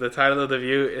because the title of the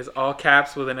review is all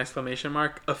caps with an exclamation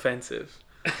mark, offensive.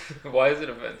 Why is it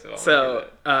offensive? So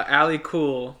Ali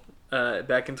Cool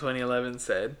back in 2011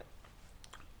 said,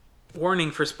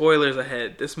 warning for spoilers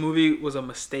ahead. This movie was a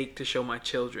mistake to show my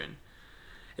children.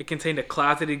 It contained a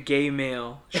closeted gay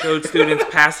male, showed students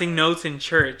passing notes in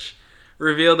church,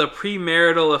 revealed a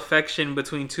premarital affection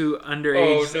between two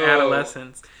underage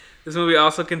adolescents. This movie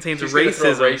also contains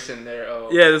racism. Throw race in there. Oh.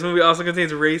 Yeah, this movie also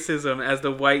contains racism, as the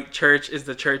white church is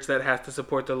the church that has to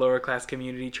support the lower class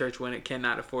community church when it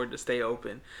cannot afford to stay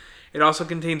open. It also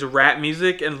contains rap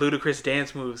music and ludicrous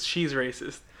dance moves. She's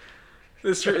racist.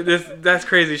 That's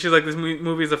crazy. She's like, this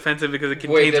movie is offensive because it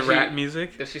contains rap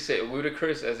music. Does she say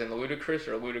ludicrous as in ludicrous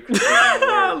or ludicrous as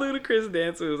in ludicrous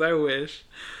dance moves? I wish.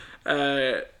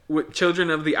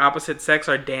 Children of the opposite sex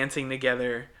are dancing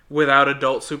together without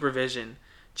adult supervision.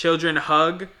 Children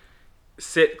hug,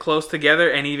 sit close together,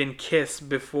 and even kiss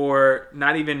before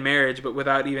not even marriage, but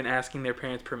without even asking their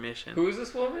parents' permission. Who is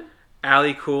this woman?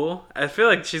 Ali Cool. I feel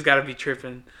like she's got to be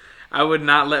tripping. I would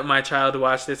not let my child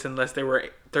watch this unless they were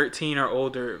 13 or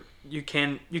older. You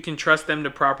can trust them to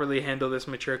properly handle this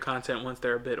mature content once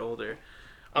they're a bit older.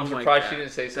 I'm surprised she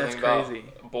didn't say something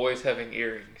about boys having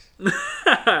earrings.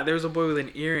 There was a boy with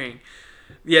an earring.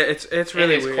 Yeah, it's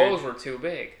really weird. And his clothes were too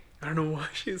big. I don't know why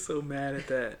she's so mad at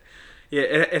that. Yeah,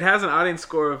 it has an audience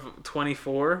score of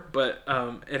 24, but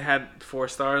it had 4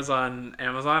 stars on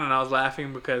Amazon, and I was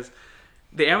laughing because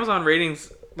the Amazon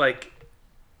ratings like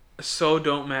so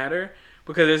don't matter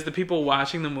because there's the people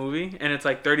watching the movie, and it's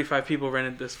like 35 people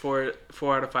rented this 4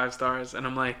 out of 5 stars, and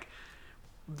I'm like,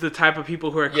 the type of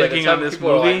people who are Yeah, the clicking type on of this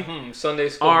people movie are like, Sunday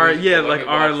school are musical, let me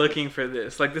are watch looking for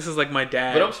this. Like, this is like my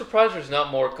dad. But I'm surprised there's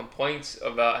not more complaints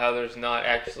about how there's not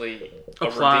actually a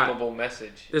plot. redeemable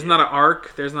message. There's not an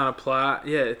arc. There's not a plot.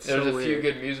 Yeah, it's There's so a few weird.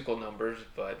 good musical numbers,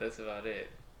 but that's about it.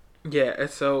 Yeah,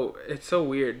 it's so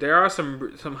weird. There are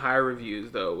some high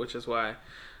reviews though, which is why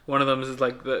one of them is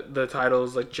like the title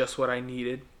is like just what I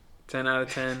needed, 10 out of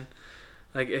 10.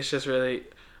 Like, it's just really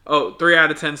 3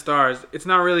 out of 10 stars. It's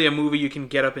not really a movie you can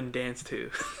get up and dance to.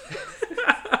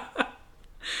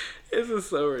 This is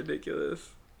so ridiculous.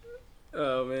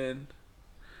 Oh man,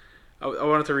 I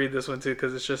wanted to read this one too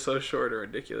because it's just so short and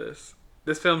ridiculous.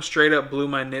 This film straight up blew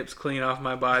my nips clean off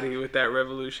my body with that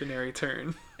revolutionary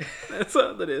turn. That's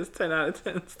all it is. 10 out of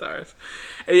 10 stars.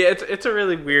 And yeah, it's a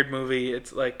really weird movie.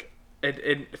 It's like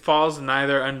it falls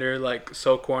neither under like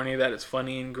so corny that it's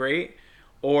funny and great,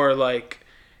 or like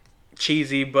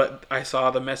cheesy, but I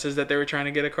saw the message that they were trying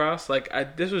to get across. Like,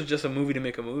 this was just a movie to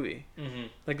make a movie. Mm-hmm.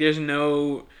 Like, there's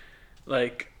no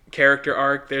like character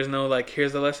arc. There's no like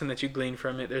here's the lesson that you glean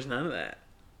from it. There's none of that.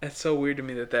 It's so weird to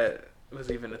me that was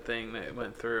even a thing that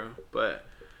went through. But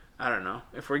I don't know.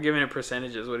 If we're giving it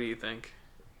percentages, what do you think?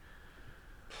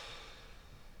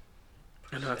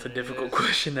 I know that's a difficult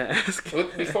question to ask.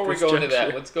 Before we go into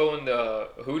that, let's go into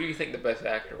who do you think the best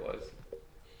actor was?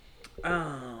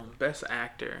 Best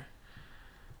actor.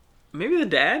 Maybe the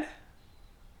dad?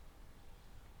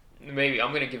 Maybe.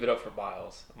 I'm going to give it up for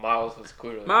Miles. Miles was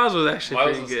clearly... Miles was actually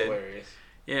pretty good. Hilarious.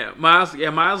 Yeah,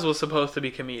 Miles was supposed to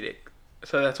be comedic.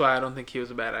 So that's why I don't think he was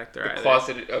a bad actor either.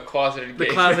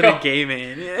 Closeted gay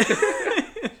man. Yeah.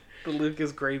 The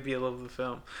Lucas Grabeel of the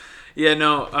film. Yeah,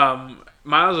 no,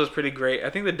 Miles was pretty great. I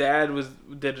think the dad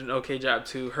did an okay job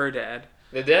too. Her dad.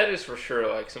 The dad is for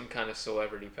sure like some kind of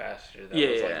celebrity pastor that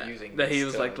was like using that this he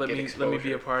was like let me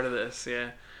be a part of this.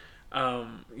 Yeah.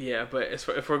 But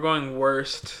if we're going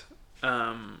worst,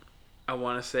 I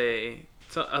want to say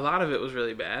a lot of it was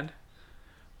really bad.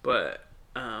 But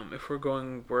if we're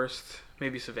going worst,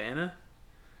 maybe Savannah.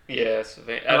 Yeah,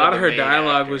 Savannah. A lot of her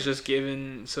dialogue was just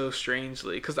given so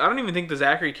strangely. Because I don't even think the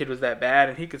Zachary kid was that bad,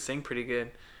 and he could sing pretty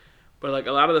good. But like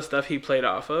a lot of the stuff he played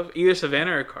off of, either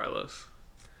Savannah or Carlos.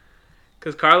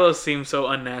 Because Carlos seemed so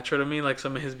unnatural to me, like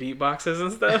some of his beatboxes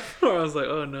and stuff. Where I was like,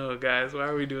 oh no, guys, why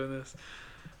are we doing this?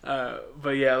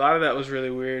 But yeah, a lot of that was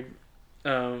really weird.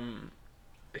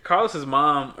 Carlos's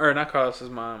mom, or not Carlos's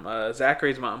mom,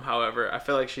 Zachary's mom, however, I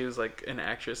feel like she was like an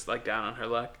actress, like down on her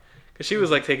luck. Because she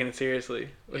was like taking it seriously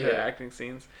with her acting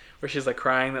scenes. Where she's like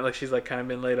crying that like she's like kind of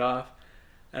been laid off.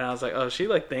 And I was like, oh, she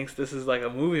like thinks this is like a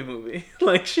movie.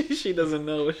 Like she doesn't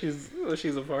know what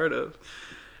she's a part of.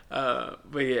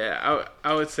 But yeah,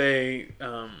 I would say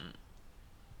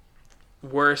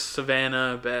worst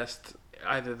Savannah, best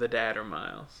either the dad or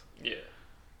Miles.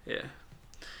 Yeah.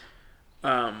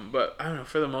 But I don't know.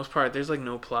 For the most part, there's like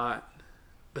no plot.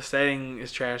 The setting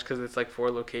is trash because it's like 4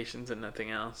 locations and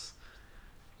nothing else.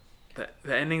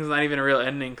 The ending's not even a real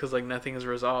ending because like nothing is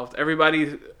resolved.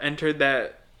 Everybody entered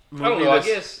that movie. I don't know. I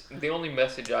guess the only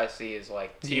message I see is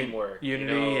like teamwork,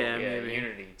 unity, maybe.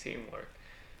 unity, teamwork.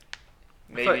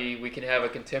 Maybe we can have a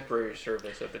contemporary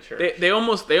service at the church. They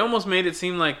almost made it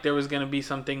seem like there was gonna be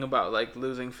something about like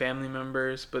losing family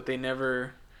members, but they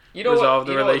never resolved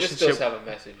the relationship. This does have a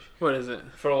message. What is it?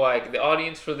 For like the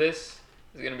audience for this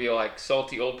is gonna be like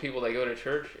salty old people that go to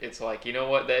church. It's like, you know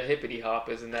what, that hippity hop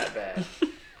isn't that bad.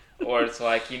 Or it's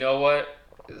like, you know what,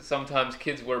 sometimes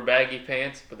kids wear baggy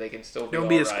pants, but they can still be. Don't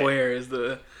be a square is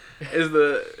the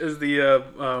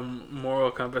moral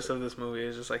compass of this movie.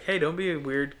 Is just like, hey, don't be a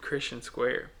weird Christian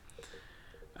square.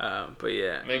 But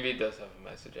yeah, maybe it does have a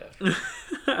message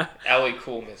after. Allie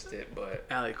Cool missed it, but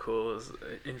Allie Cool is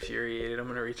infuriated. I'm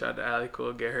gonna reach out to Allie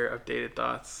Cool, get her updated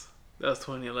thoughts. That was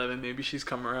 2011. Maybe she's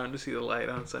come around to see the light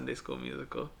on Sunday School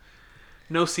Musical.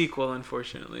 No sequel,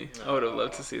 unfortunately. I would have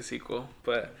loved to see a sequel,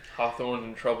 but Hawthorne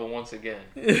in trouble once again.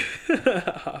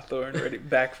 Hawthorne ready,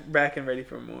 back and ready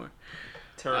for more.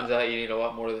 Turns out you need a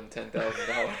lot more than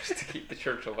 $10,000 to keep the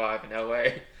church alive in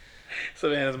LA.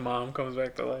 Savannah's mom comes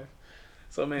back to life.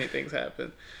 So many things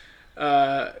happen.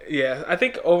 Yeah, I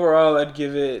think overall I'd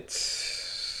give it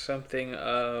something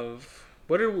of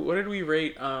what did we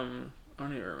rate? I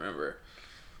don't even remember.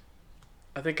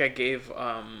 I think I gave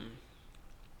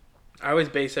I always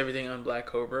base everything on Black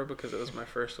Cobra because it was my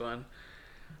first one.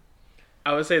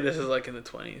 I would say this is like in the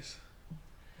 20s.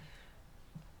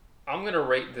 I'm going to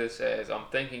rate this as I'm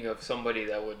thinking of somebody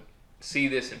that would see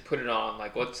this and put it on.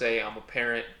 Like, let's say I'm a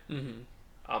parent. Mm-hmm.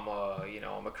 I'm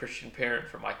a Christian parent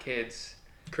for my kids.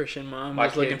 Christian mom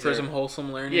who's looking for some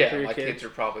wholesome learning for your my kids. kids are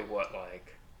probably what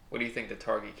do you think the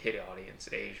target kid audience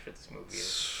age for this movie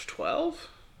is? 12?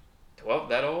 12?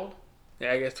 That old?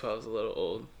 Yeah, I guess 12 is a little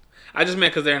old. I just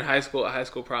meant because they're in high school at High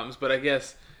School Problems, but I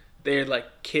guess they're like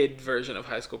kid version of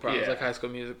High School Problems, Yeah. like High School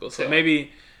Musical. So So,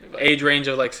 maybe like- age range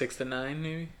of like 6 to 9,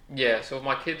 maybe. Yeah, so if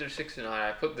my kids are 6 and 9,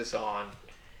 I put this on.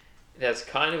 It has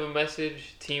kind of a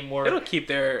message, teamwork. It'll keep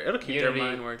their unity.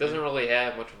 mind working. Doesn't really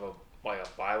have much of a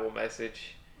Bible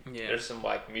message. Yeah. There's some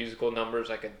like musical numbers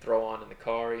I could throw on in the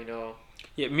car, you know.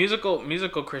 Yeah,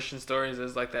 musical Christian stories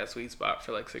is like that sweet spot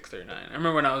for like 6 or 9. I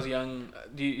remember when I was young.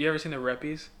 You ever seen the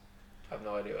Reppies? I have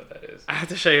no idea what that is. I have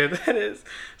to show you what that is.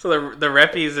 So the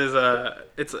Reppies is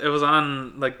it was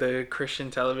on like the Christian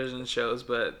television shows,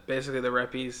 but basically the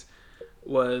Reppies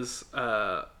was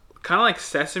kind of like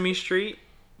Sesame Street,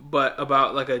 but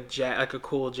about like a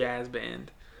cool jazz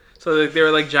band. So like, they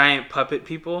were like giant puppet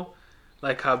people,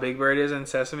 like how Big Bird is in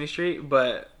Sesame Street,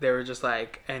 but they were just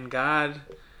like, and God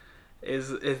is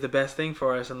the best thing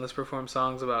for us, and let's perform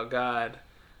songs about God.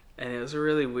 And it was a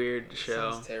really weird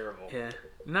show. Sounds terrible. Yeah.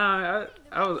 No,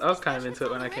 I was kind of into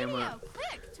it when I came up.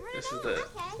 This is the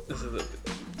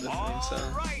theme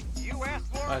song.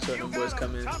 Watch when them boys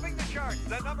come in.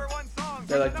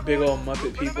 They're like big old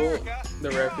Muppet people. The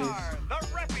Reppies.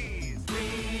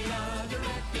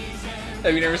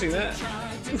 Have you never seen that?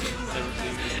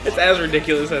 It's as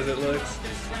ridiculous as it looks.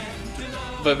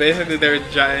 But basically, they're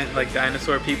giant like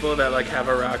dinosaur people that like have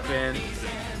a rock band,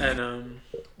 and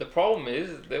The problem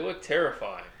is they look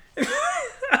terrifying.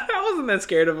 I wasn't that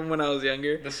scared of them when I was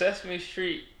younger. The Sesame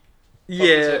Street. Yeah,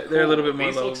 look they're a little cool. bit more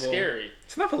These lovable. look scary.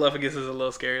 Snuffleupagus is a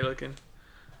little scary looking,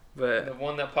 but The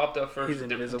one that popped up first, He's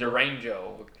invisible.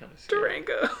 Durango, looked kind of scary.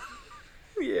 Durango.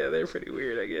 Yeah, they're pretty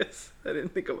weird, I guess. I didn't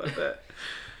think about that.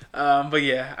 But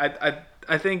yeah,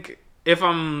 I think if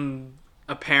I'm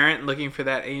a parent looking for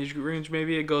that age range,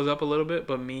 maybe it goes up a little bit.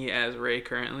 But me as Ray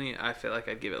currently, I feel like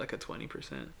I'd give it like a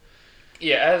 20%.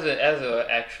 Yeah, as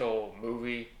a actual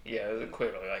movie, yeah, it's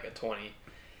clearly like a 20.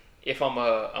 If I'm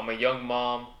a young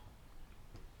mom,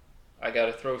 I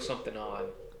gotta throw something on.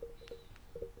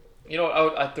 You know,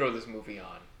 I'd throw this movie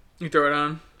on. You throw it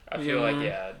on? I feel Young like Mom?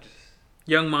 yeah, just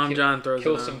Young Mom John throws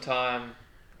kill it on. some time,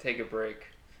 take a break.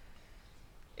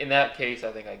 In that case,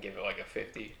 I think I'd give it like a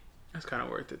 50. That's kind of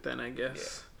worth it then, I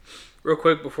guess. Real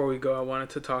quick before we go, I wanted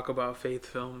to talk about Faith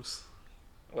Films.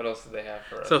 What else do they have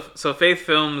for us? So Faith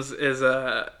Films is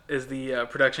the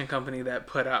production company that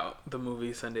put out the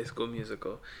movie Sunday School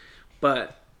Musical,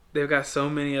 but they've got so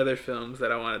many other films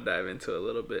that I want to dive into a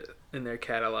little bit in their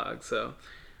catalog. So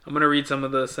I'm gonna read some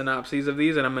of the synopses of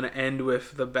these, and I'm gonna end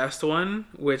with the best one,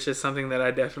 which is something that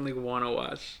I definitely want to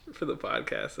watch for the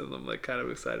podcast, and I'm like kind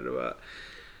of excited about.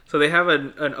 So they have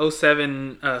an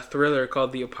 2007 thriller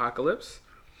called The Apocalypse.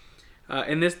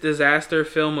 In this disaster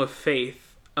film of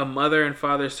faith, a mother and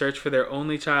father search for their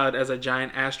only child as a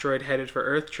giant asteroid headed for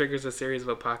Earth triggers a series of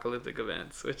apocalyptic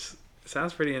events, which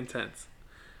sounds pretty intense.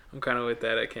 I'm kind of with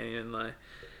that, I can't even lie.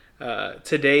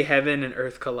 Today, heaven and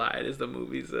earth collide is the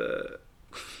movie's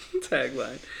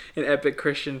tagline. An epic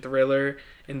Christian thriller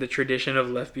in the tradition of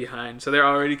Left Behind. So they're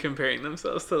already comparing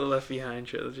themselves to the Left Behind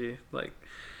trilogy.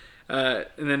 And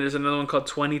then there's another one called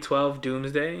 2012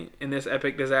 Doomsday. In this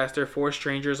epic disaster, 4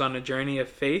 strangers on a journey of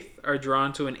faith are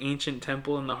drawn to an ancient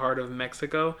temple in the heart of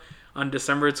Mexico on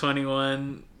December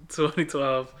 21,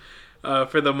 2012.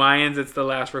 For the Mayans, it's the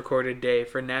last recorded day.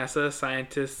 For NASA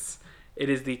scientists, it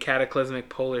is the cataclysmic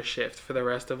polar shift. For the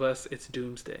rest of us, it's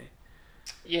doomsday.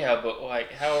 Yeah, but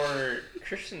like, how are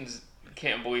Christians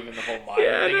can't believe in the whole Maya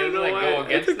Yeah, I thing? don't Isn't know like why. go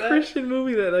against It's a that? Christian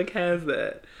movie that like has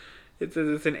that. It says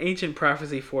it's an ancient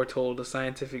prophecy foretold, a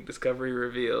scientific discovery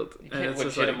revealed. You And can't it's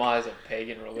just like, legitimize a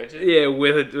pagan religion. yeah,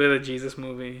 with a Jesus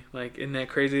movie. Like, isn't that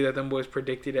crazy that them boys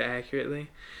predicted it accurately?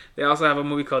 They also have a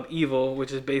movie called Evil,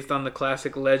 which is based on the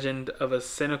classic legend of a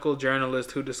cynical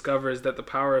journalist who discovers that the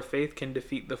power of faith can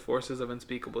defeat the forces of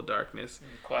unspeakable darkness.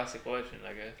 Classic legend,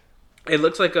 I guess. It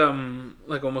looks like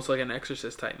almost like an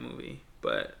Exorcist type movie,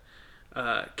 but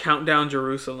Countdown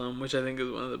Jerusalem, which I think is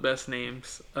one of the best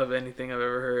names of anything I've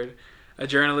ever heard. A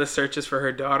journalist searches for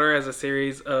her daughter as a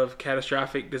series of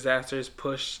catastrophic disasters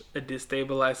push a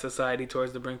destabilized society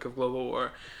towards the brink of global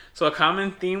war. So a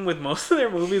common theme with most of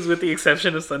their movies, with the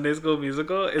exception of Sunday School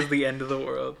Musical, is the end of the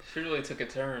world. She really took a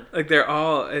turn. Like they're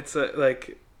all, it's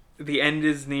like the end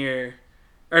is near,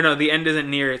 or no, the end isn't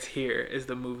near, it's here, is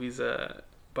the movie's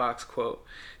box quote.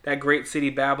 That great city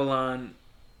Babylon,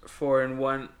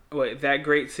 that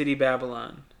great city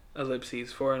Babylon,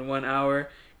 ellipses, for in 1 hour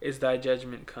is thy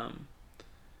judgment come.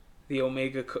 The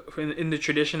Omega in the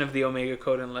tradition of the Omega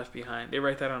Code and Left Behind. They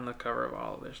write that on the cover of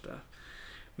all of their stuff.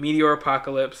 Meteor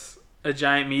Apocalypse. A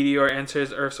giant meteor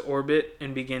enters Earth's orbit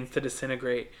and begins to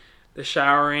disintegrate. The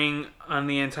showering on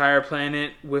the entire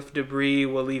planet with debris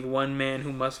will leave one man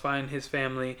who must find his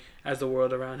family as the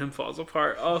world around him falls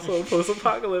apart. Also a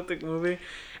post-apocalyptic movie.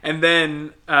 And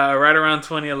then right around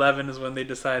 2011 is when they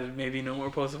decided maybe no more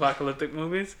post-apocalyptic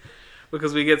movies,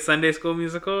 because we get Sunday School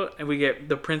Musical and we get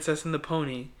The Princess and the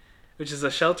Pony, which is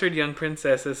a sheltered young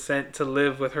princess is sent to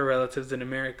live with her relatives in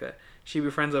America. She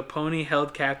befriends a pony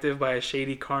held captive by a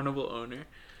shady carnival owner.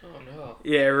 Oh no.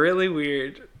 Yeah, really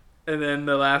weird. And then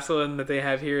the last one that they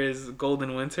have here is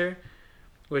Golden Winter,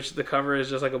 which the cover is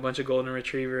just like a bunch of golden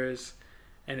retrievers,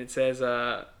 and it says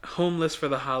 "Homeless for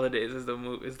the Holidays" is the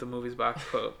movie's box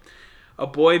quote. A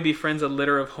boy befriends a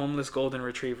litter of homeless golden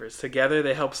retrievers. Together,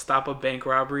 they help stop a bank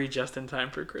robbery just in time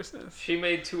for Christmas. She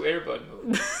made 2 Air Bud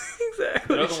movies.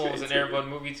 Exactly. Another one was an Air Bud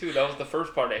movie too. That was the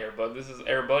first part of Air Bud. This is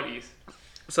Air Buddies.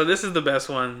 So this is the best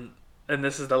one, and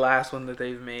this is the last one that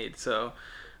they've made. So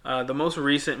the most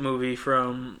recent movie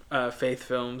from Faith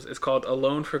Films is called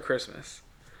Alone for Christmas.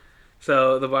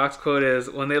 So the box quote is,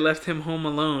 "When they left him home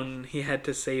alone, he had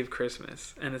to save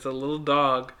Christmas." And it's a little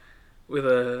dog with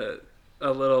a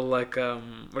little, like,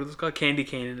 what is it called? Candy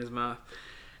cane in his mouth.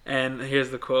 And here's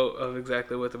the quote of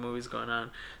exactly what the movie's going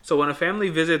on. "So when a family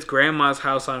visits grandma's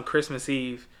house on Christmas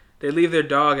Eve, they leave their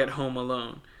dog at home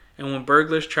alone. And when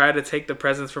burglars try to take the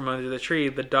presents from under the tree,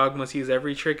 the dog must use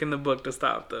every trick in the book to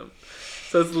stop them."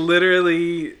 So it's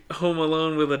literally Home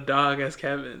Alone with a dog as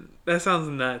Kevin. That sounds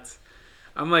nuts.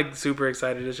 I'm like super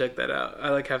excited to check that out. I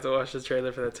like have to watch the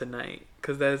trailer for that tonight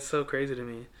because that's so crazy to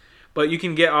me. But you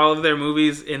can get all of their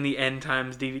movies in the End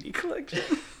Times DVD collection.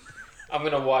 I'm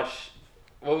gonna watch.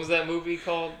 What was that movie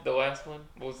called? The last one?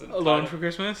 What was it? Alone for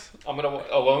Christmas? I'm gonna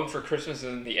Alone for Christmas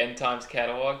is in the End Times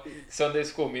catalog. Sunday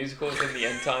School Musical is in the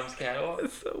End Times catalog.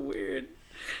 That's so weird.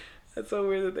 That's so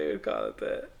weird that they would call it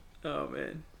that. Oh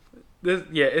man,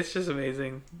 it's just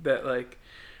amazing that like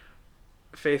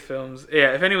Faith Films.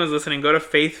 Yeah, if anyone's listening, go to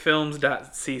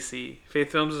faithfilms.cc.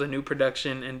 Faith Films is a new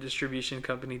production and distribution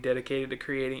company dedicated to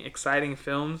creating exciting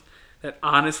films that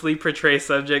honestly portray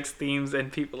subjects, themes,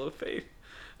 and people of faith.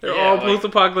 They're all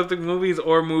post-apocalyptic movies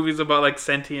or movies about like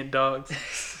sentient dogs.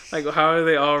 Like, how are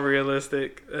they all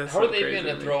realistic? That's How so are they crazy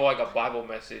gonna to me. throw like a Bible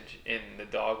message in the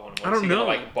dog one? I don't know.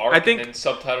 Like bark, I think and then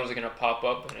subtitles are gonna pop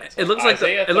up. And it's it looks like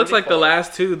Isaiah it looks like the 35.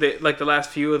 last two. Like the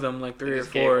last few of them, like 3 or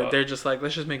just gave 4. up. They're just like,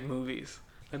 let's just make movies.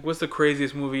 Like, what's the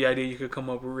craziest movie idea you could come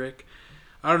up with, Rick?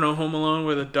 I don't know. Home Alone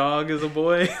where the dog is a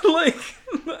boy. Like,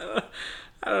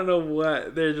 I don't know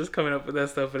what they're just coming up with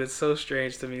that stuff, but it's so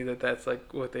strange to me that that's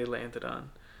like what they landed on.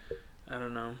 I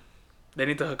don't know. They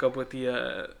need to hook up with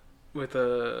the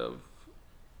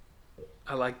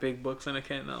I like big books and I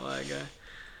can't not lie guy.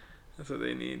 That's what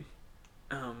they need.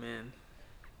 Oh man.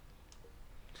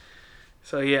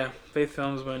 So yeah, Faith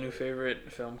Films is my new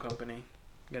favorite film company.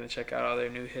 I'm gonna check out all their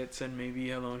new hits and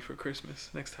maybe Alone for Christmas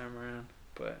next time around.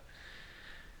 But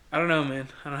I don't know, man.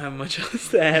 I don't have much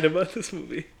else to add about this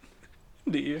movie.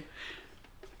 Do you?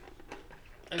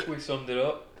 I think we summed it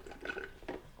up.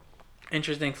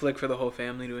 Interesting flick for the whole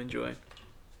family to enjoy.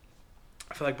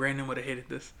 I feel like Brandon would have hated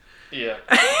this. Yeah.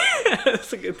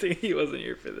 That's a good thing he wasn't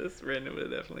here for this. Brandon would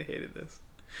have definitely hated this.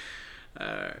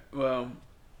 Alright, well,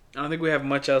 I don't think we have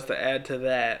much else to add to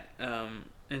that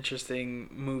interesting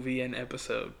movie and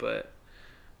episode, but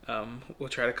we'll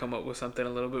try to come up with something a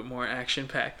little bit more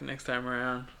action-packed next time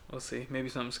around. We'll see. Maybe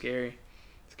something scary.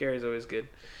 Scary is always good.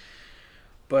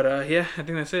 But yeah, I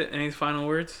think that's it. Any final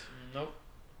words? Nope.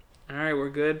 Alright, we're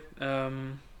good.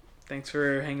 Thanks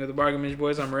for hanging with the Bargain Binge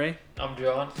Boys. I'm Ray. I'm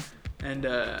John. And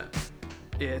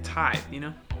yeah, tithe, you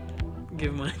know?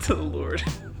 Give money to the Lord.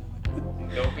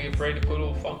 Don't be afraid to put a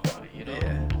little funk on it, you know?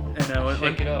 Yeah. And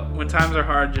Shake it up. when times are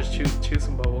hard, just chew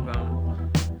some bubble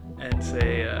gum and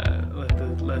say,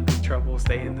 let the trouble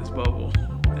stay in this bubble.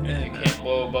 If you can't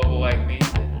blow a bubble like me,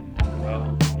 then,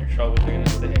 well, your troubles are gonna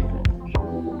stay.